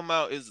game come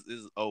out, is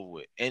over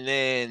with. And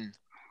then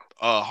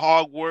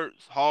Hogwarts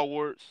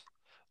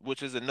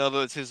which is another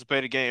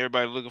anticipated game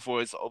everybody looking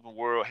for. It's an open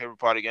world Harry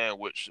Potter game,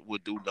 which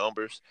would do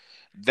numbers.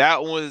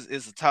 That one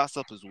is a toss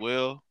up as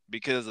well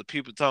because of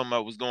people talking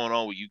about what's going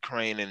on with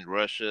Ukraine and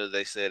Russia.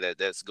 They said that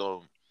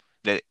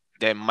that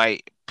that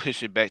might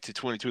push it back to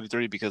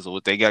 2023 because of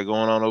what they got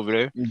going on over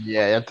there.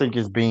 Yeah, I think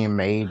it's being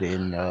made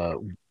in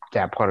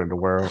that part of the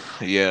world.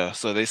 Yeah,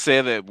 so they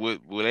said that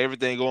with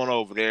everything going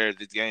over there,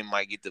 this game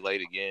might get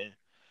delayed again.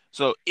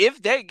 So if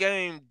that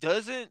game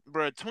doesn't,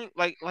 bro,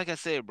 like I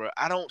said, bro,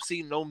 I don't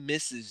see no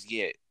misses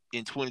yet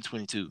in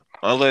 2022,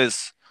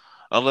 unless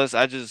I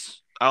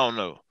don't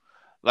know,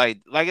 like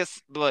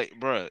it's like,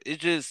 bro,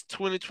 it's just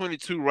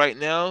 2022 right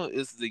now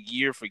is the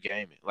year for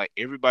gaming. Like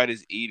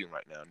everybody's eating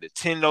right now.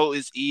 Nintendo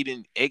is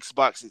eating,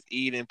 Xbox is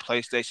eating,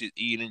 PlayStation is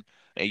eating,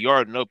 and you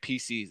already know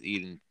PC is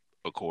eating,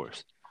 of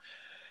course.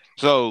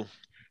 So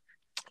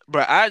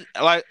but I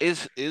like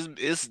it's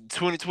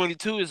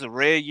 2022 is a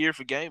rare year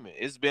for gaming.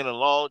 It's been a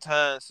long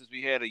time since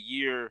we had a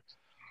year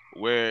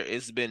where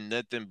it's been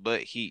nothing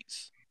but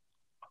heats.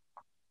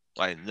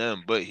 Like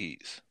nothing but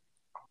heats.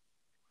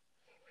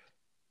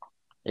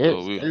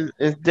 So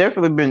It's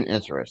definitely been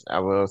interesting. I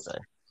will say,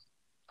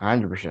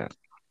 100%.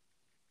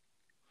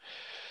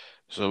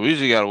 we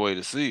just gotta wait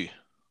to see.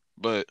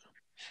 But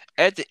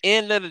at the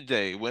end of the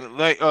day, when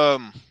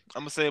I'm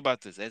gonna say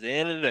about this, at the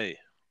end of the day,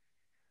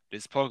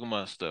 this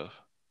Pokemon stuff,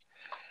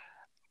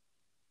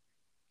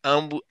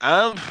 I'm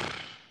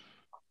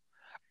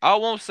I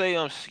won't say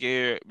I'm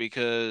scared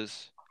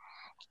because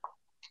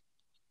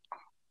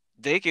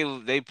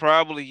they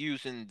probably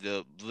using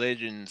the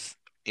Legends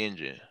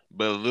engine,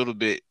 but a little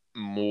bit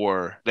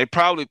more. They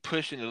probably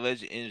pushing the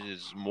Legend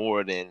engines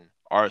more than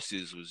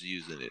Arceus was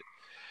using it.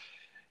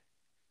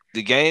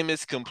 The game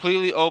is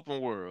completely open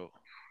world.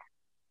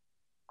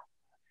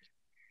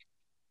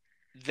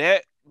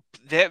 That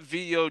that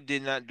video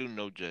did not do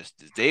no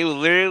justice. They were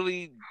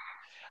literally,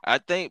 I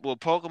think what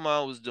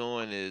Pokemon was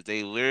doing is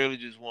they literally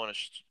just want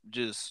to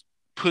just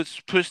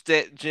push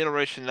that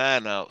Generation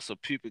 9 out so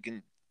people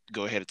can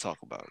go ahead and talk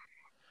about it.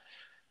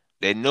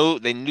 They knew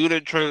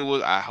that trailer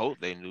was. I hope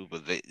they knew,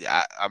 but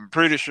I'm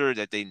pretty sure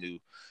that they knew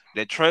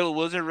that trailer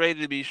wasn't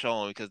ready to be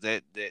shown because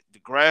that the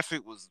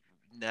graphic was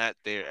not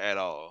there at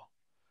all.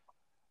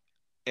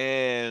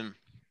 And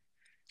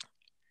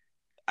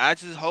I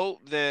just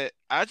hope that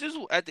I just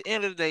at the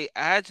end of the day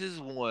I just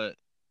want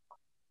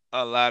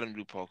a lot of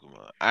new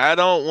Pokemon. I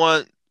don't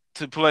want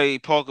to play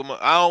Pokemon.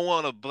 I don't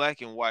want a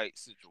black and white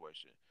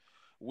situation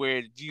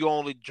where you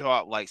only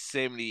drop like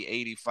 70,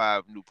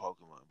 85 new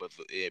Pokemon,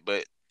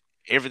 but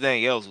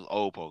everything else was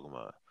old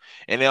Pokemon.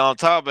 And then on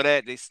top of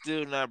that, they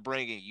still not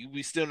bringing you.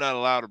 We still not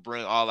allowed to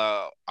bring all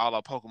our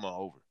Pokemon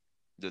over.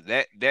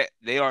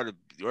 They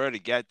already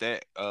got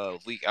that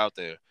leak out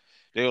there.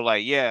 They were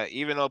like, yeah,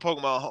 even though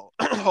Pokemon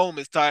Home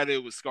is tied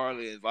in with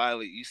Scarlet and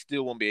Violet, you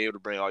still won't be able to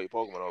bring all your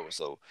Pokemon over.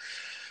 So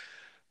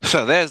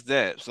that's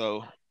that.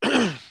 So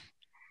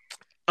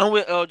I'm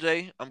with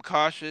LJ. I'm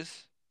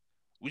cautious.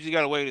 We just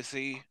gotta wait to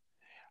see.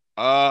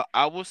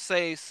 I would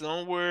say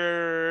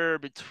somewhere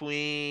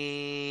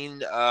between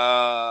whatever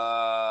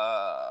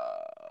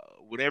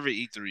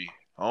E3.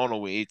 I don't know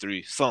when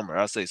E3 summer.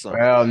 I'll say summer.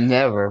 Well,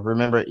 never.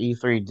 Remember,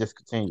 E3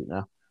 discontinued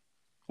now.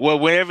 Well,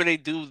 whenever they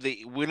do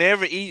the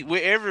whenever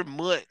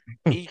month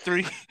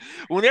E3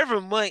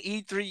 whenever month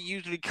E3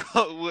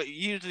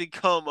 usually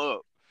come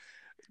up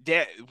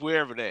that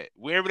wherever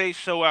they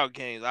show out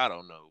games, I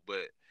don't know,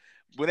 but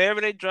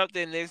whenever they drop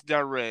their next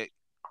direct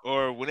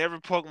or whenever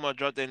Pokemon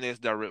drop their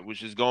next direct,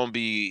 which is gonna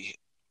be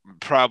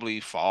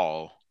probably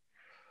fall.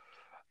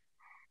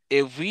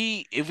 If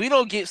we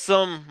don't get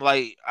some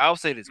like I'll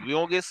say this, we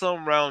don't get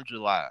some around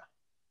July.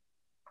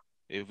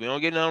 If we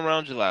don't get none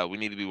around July, we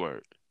need to be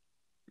worried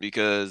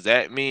because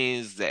that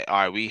means that all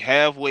right, we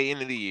halfway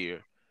into the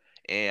year,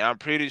 and I'm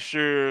pretty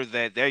sure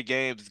that their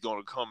games is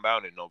gonna come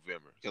out in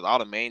November because all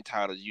the main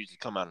titles usually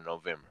come out in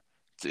November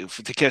to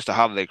catch the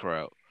holiday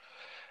crowd.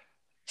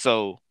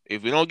 So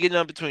if we don't get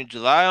none between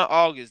July and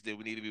August, then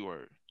we need to be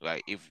worried.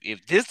 Like if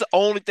this the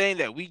only thing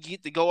that we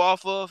get to go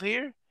off of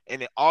here,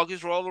 and then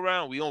August roll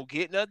around, we don't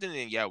get nothing,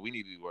 then yeah, we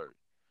need to be worried.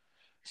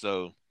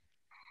 So,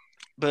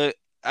 but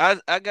I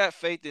got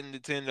faith in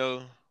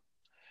Nintendo.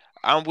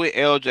 I'm with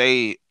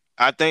LJ.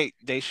 I think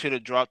they should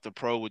have dropped the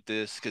Pro with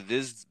this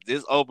because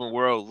this open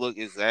world look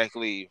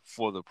exactly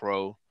for the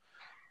Pro.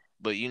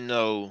 But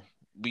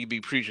we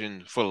be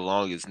preaching for the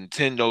longest.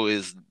 Nintendo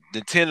is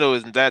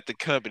not the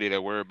company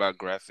that worry about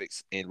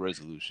graphics and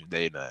resolution.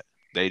 They not.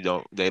 They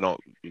don't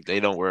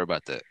worry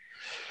about that.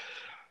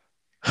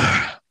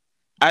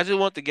 I just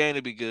want the game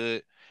to be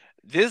good.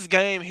 This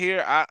game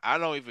here, I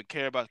don't even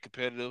care about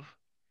competitive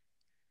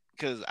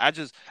because I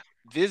just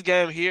this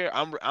game here,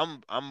 I'm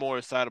more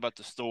excited about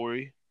the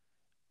story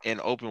and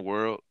open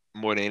world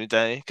more than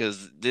anything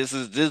because this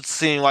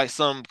seems like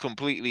something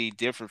completely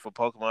different for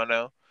Pokemon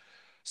now.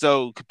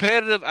 So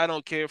competitive, I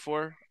don't care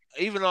for.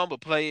 Even though I'm gonna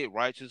play it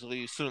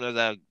righteously as soon as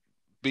I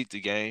beat the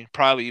game,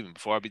 probably even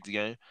before I beat the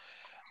game.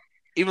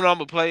 Even though I'm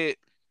gonna play it,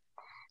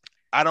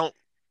 I don't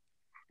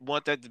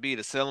want that to be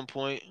the selling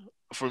point.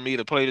 for me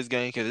to play this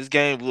game because this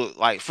game look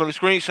like from the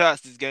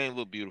screenshots, this game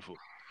look beautiful.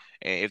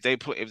 And if they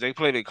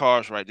play the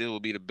cards right, this will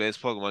be the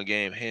best Pokemon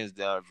game hands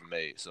down ever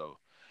made. So,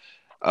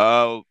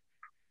 uh,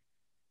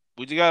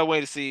 we just gotta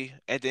wait to see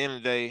at the end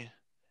of the day.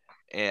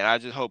 And I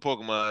just hope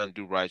Pokemon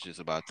do righteous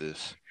about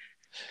this.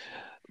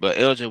 But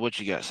LJ, what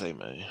you got to say,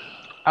 man?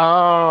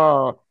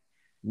 Uh,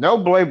 no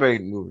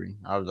Blade movie.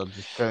 I'm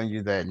just telling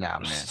you that now,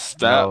 man.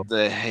 Stop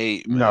the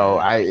hate, No,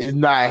 man. it's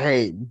not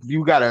hate.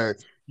 You gotta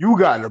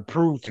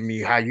prove to me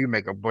how you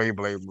make a Blade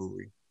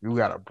movie. You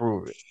gotta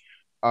prove it.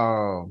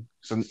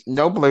 So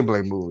no Blade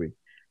movie.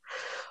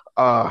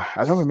 I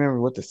don't remember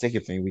what the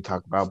second thing we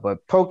talked about,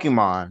 but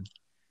Pokemon.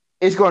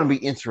 It's going to be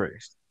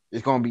interesting.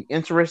 It's going to be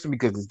interesting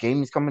because this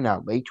game is coming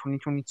out late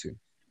 2022.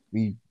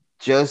 We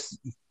just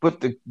put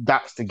the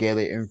dots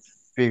together and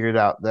figured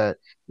out that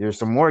there's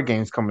some more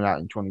games coming out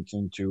in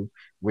 2022,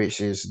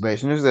 which is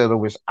Legend of Zelda,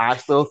 which I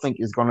still think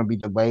is going to be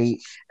delayed,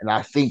 and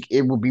I think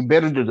it would be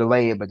better to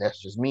delay it, but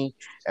that's just me.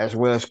 As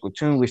well as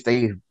Splatoon, which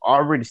they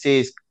already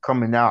said is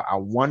coming out. I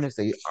want to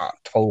say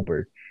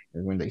October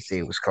is when they say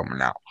it was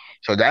coming out.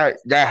 So that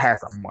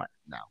has a month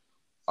now.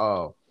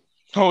 Oh,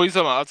 you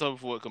talking about October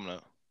for what coming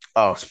out?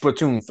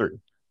 Splatoon 3.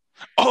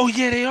 Oh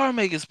yeah, they are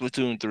making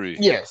Splatoon 3.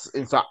 Yes,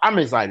 and so I'm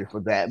excited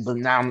for that. But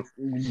now,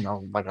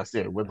 like I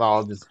said, with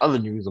all this other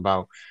news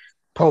about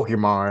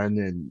Pokemon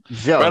and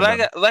Zelda,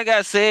 Bro, like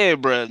I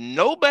said, bro,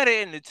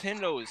 nobody at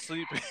Nintendo is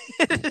sleeping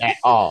at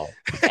all,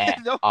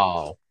 no,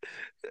 all.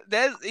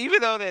 That's even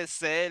though that's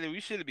sad, and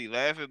we shouldn't be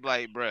laughing.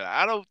 Like, bro,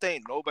 I don't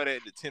think nobody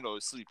at Nintendo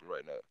is sleeping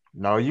right now.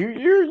 No, you're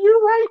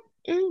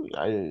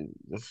right.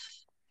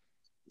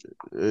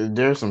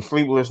 There's some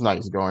sleepless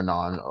nights going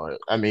on.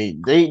 I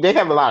mean, they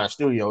have a lot of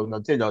studios.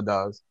 Nintendo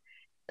does,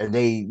 and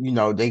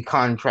they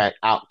contract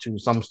out to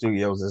some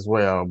studios as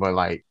well. But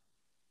like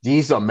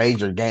these are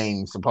major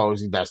games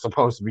supposedly that's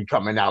supposed to be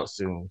coming out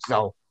soon.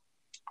 So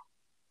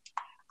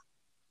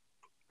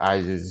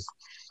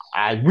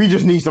we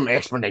just need some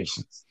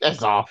explanations.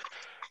 That's all.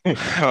 Like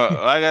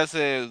I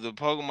said, the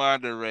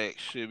Pokemon Direct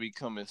should be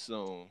coming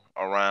soon,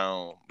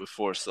 around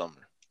before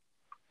summer.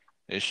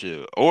 It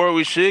should, or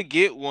we should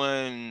get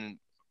one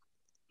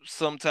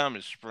sometime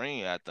in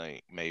spring. I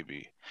think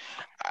maybe.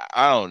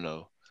 I don't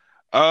know.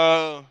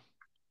 Uh,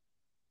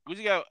 we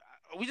just got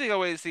to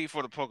wait to see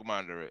for the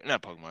Pokemon Direct,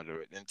 not Pokemon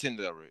Direct, Nintendo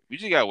Direct. We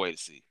just got to wait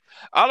to see.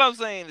 All I'm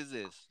saying is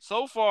this: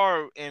 so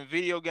far in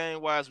video game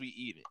wise, we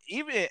eat it.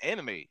 Even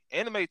in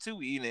anime too,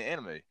 we eating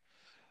anime.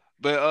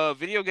 But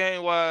video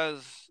game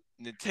wise,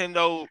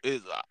 Nintendo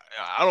is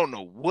I don't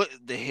know what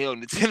the hell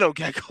Nintendo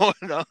got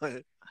going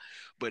on,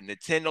 but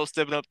Nintendo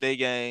stepping up their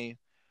game.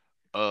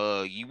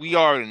 We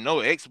already know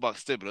Xbox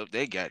stepping up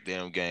their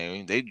goddamn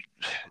game.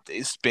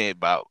 They spent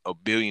about $1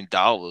 billion,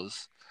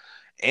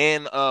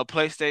 and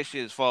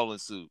PlayStation is following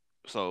suit.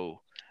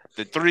 So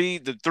the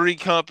three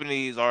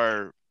companies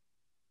are.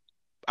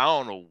 I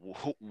don't know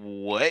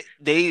what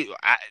they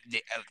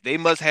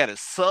must had a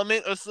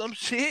summit or some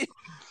shit.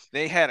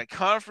 They had a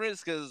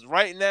conference because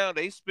right now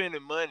they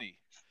spending money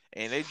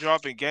and they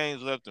dropping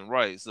games left and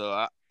right.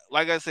 So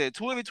like I said,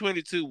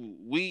 2022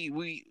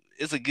 we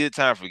it's a good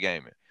time for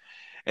gaming.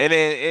 And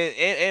then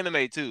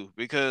anime too,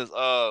 because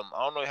I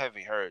don't know have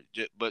you heard,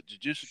 but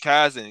Jujutsu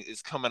Kaisen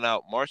is coming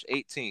out March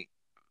 18th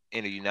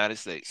in the United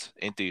States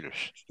in theaters.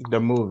 The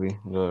movie,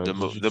 the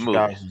movie,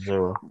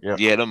 Yep.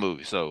 yeah, the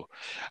movie. So,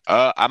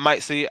 I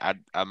might see it.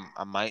 I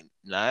might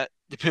not,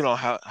 depending on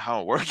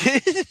how it works.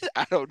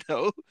 I don't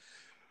know,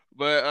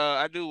 but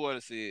I do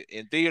want to see it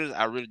in theaters.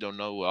 I really don't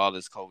know with all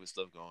this COVID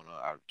stuff going on.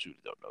 I truly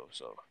don't know.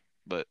 So,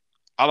 but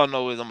all I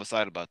know is I'm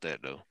excited about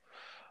that though.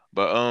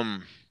 But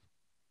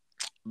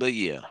but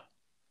yeah.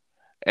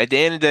 At the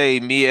end of the day,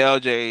 me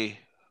and LJ,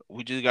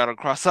 we just gotta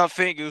cross our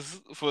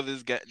fingers for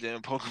this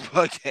goddamn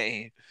Pokemon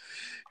game.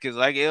 Cause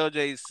like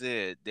LJ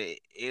said,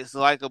 it's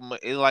like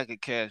a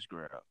cash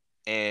grab,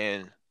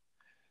 and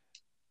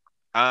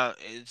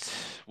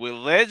it's with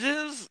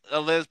Legends,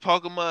 unless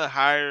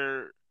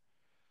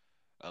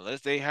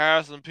they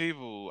hire some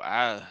people,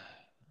 I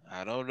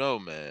don't know,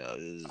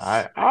 man.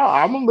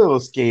 I'm a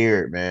little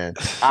scared, man.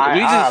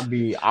 I'll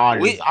be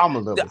honest. I'm a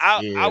little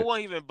scared. I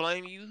won't even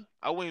blame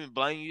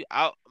you.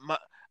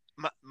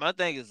 My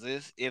thing is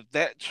this: if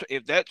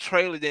that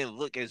trailer didn't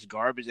look as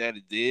garbage as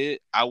it did,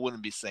 I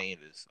wouldn't be saying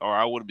this, or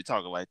I wouldn't be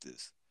talking like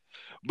this.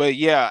 But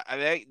yeah,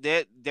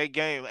 that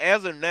game,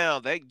 as of now,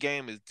 that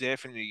game is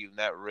definitely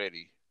not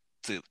ready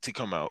to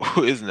come out.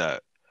 It's not.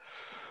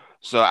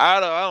 So I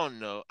don't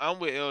know. I'm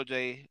with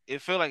LJ.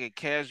 It felt like a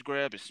cash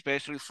grab,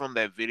 especially from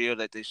that video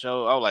that they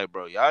showed. I was like,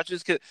 bro, y'all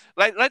just could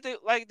like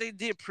they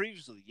did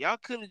previously. Y'all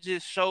could have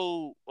just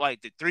showed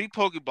like the 3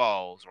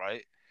 Pokeballs,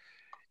 right?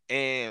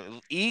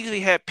 And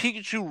easily have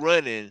Pikachu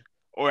running,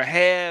 or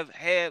have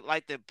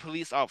like the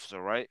police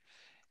officer, right?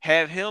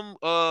 Have him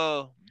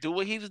do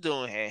what he was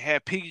doing, and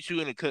have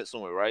Pikachu in the cut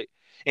somewhere, right?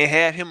 And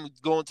have him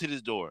go into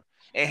this door,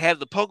 and have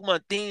the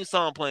Pokemon theme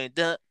song playing,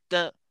 dun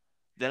dun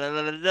dun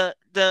dun dun dun.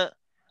 Dun.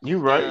 You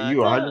right. You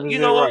 100%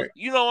 right.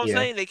 You know what I'm Yeah.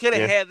 saying? They could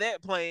have Yeah. had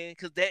that playing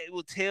because that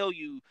will tell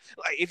you,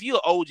 like, if you're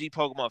an OG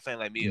Pokemon fan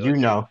like me, You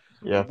know.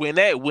 Yeah. when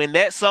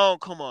that song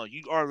come on,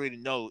 you already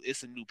know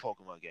it's a new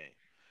Pokemon game.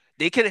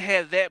 They could have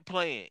had that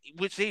playing,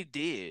 which they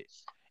did,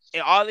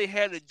 and all they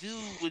had to do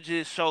was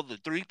just show the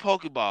 3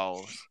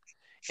 Pokeballs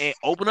and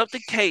open up the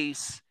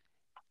case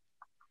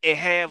and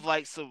have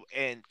like some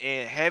and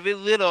have it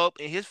lit up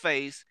in his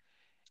face,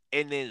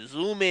 and then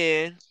zoom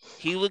in.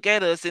 He look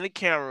at us in the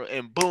camera,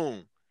 and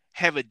boom,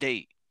 have a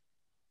date.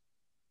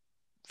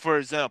 For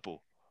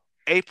example,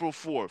 April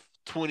 4th,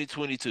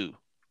 2022.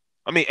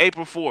 I mean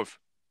April 4th,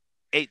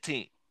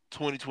 18th,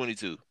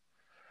 2022.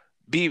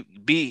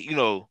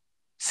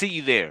 See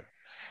you there.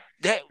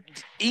 That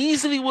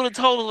easily would have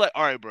told us, like,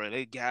 all right, bro,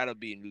 they gotta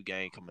be a new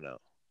game coming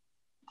out.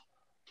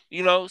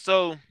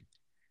 So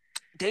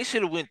they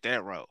should have went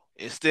that route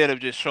instead of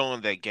just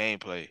showing that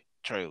gameplay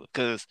trailer.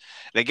 Because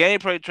the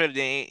gameplay trailer, it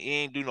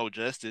ain't do no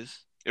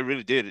justice. It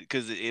really did it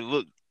because it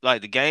looked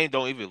like the game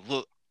don't even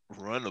look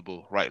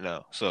runnable right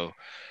now. So,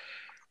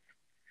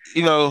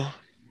 you know,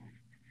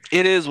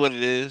 it is what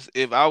it is.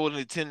 If I was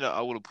Nintendo,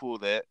 I would have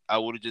pulled that. I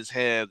would have just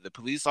had the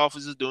police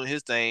officers doing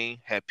his thing,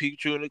 had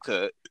Pikachu in the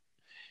cut,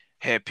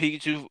 had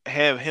Pikachu,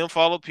 have him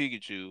follow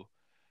Pikachu,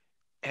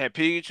 had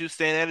Pikachu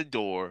stand at the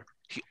door.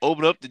 He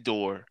opened up the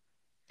door,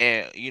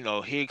 and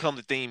here comes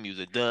the theme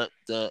music, dun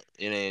dun,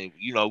 and then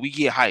we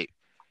get hype,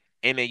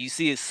 and then you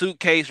see a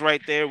suitcase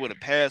right there with a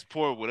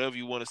passport, whatever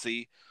you want to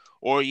see,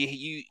 or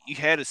you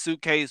had a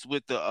suitcase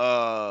with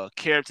the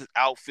characters'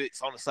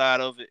 outfits on the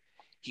side of it.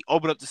 He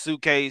opened up the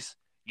suitcase,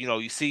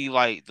 you see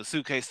like the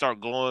suitcase start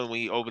glowing when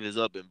he opens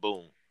it up, and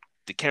boom,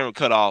 the camera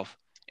cut off,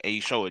 and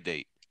you show a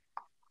date.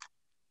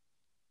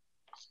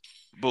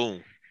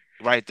 Boom,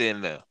 right there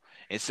and there.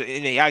 And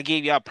then I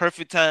gave y'all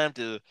perfect time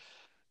to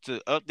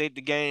update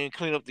the game,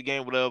 clean up the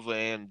game, whatever,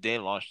 and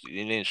then launch it,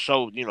 and then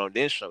show the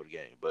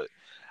game. But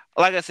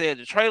like I said,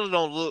 the trailer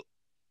don't look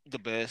the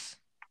best.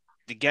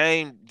 The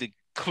game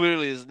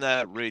clearly is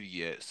not ready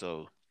yet,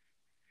 so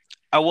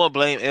I won't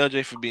blame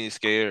LJ for being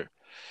scared.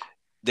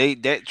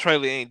 That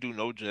trailer ain't do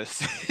no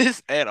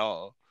justice at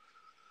all.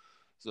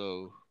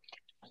 So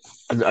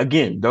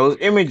Again, those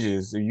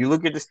images. If you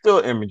look at the still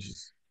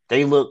images,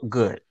 they look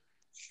good.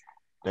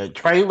 The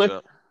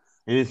trailer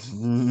is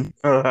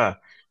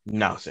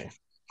nothing.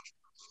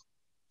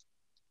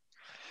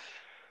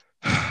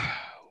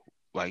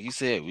 Like you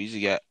said, we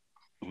just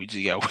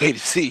got wait to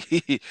see.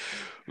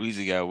 We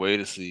just got wait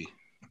to see.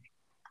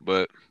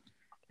 But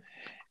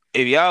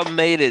if y'all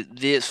made it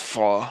this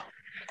far,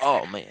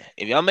 oh man,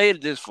 if y'all made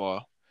it this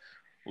far,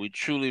 we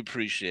truly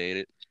appreciate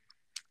it.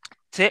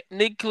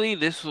 Technically,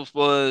 this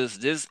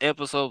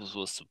episode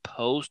was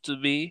supposed to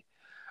be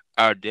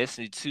our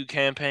Destiny 2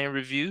 campaign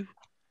review,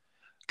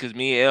 because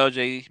me and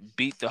LJ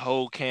beat the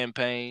whole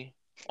campaign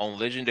on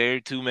Legendary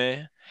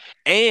 2-man,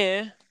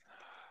 and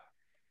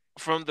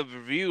from the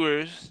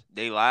reviewers,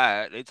 they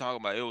lied. They talking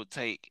about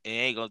it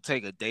ain't gonna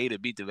take a day to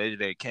beat the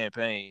Legendary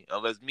campaign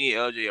unless me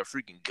and LJ are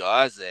freaking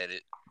gods at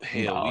it.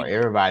 Hell, No,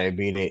 everybody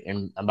beat it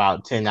in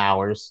about 10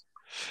 hours.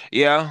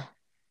 Yeah,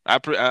 I'm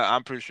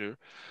pretty sure,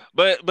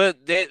 but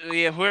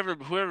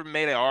whoever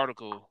made that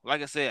article,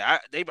 like I said,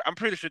 I'm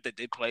pretty sure that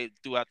they played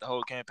throughout the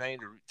whole campaign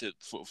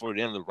for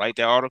them to write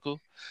that article.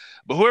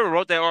 But whoever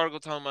wrote that article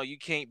talking about you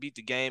can't beat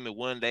the game in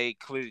one day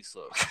clearly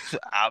sucks.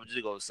 I'm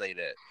just gonna say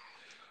that.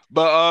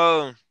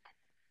 But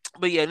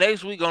yeah,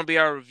 next week gonna be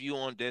our review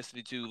on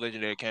Destiny 2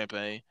 Legendary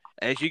Campaign.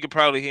 As you can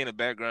probably hear in the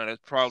background,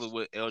 that's probably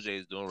what LJ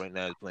is doing right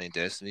now, is playing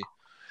Destiny.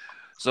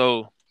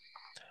 So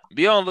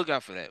be on the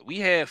lookout for that. We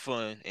had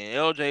fun, and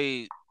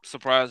LJ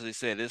surprisingly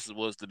said this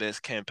was the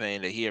best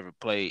campaign that he ever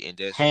played in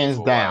Destiny. Hands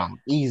down,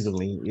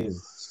 easily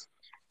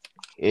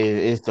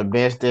is the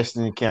best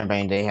Destiny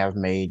campaign they have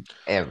made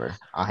ever.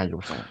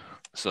 100%.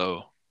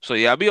 So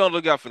yeah, I'll be on the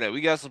lookout for that.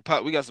 We got some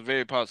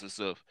very positive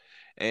stuff,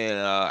 and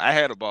I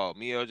had a ball.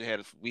 Me and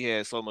LJ we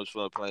had so much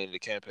fun playing the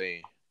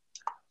campaign,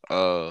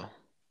 on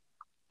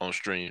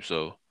stream.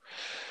 So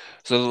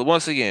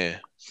once again,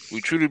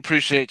 we truly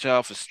appreciate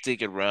y'all for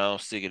sticking around,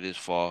 sticking this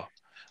far.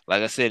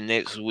 Like I said,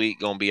 next week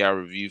gonna be our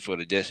review for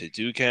the Destiny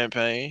 2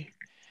 campaign.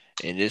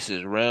 And this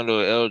is Randall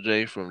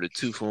LJ from the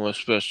 2 for 1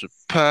 Special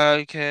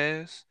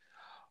Podcast.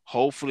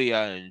 Hopefully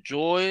I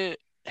enjoy it.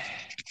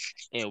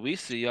 And we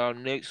see y'all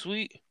next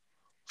week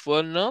for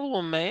another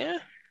one, man.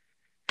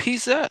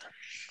 Peace out.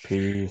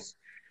 Peace.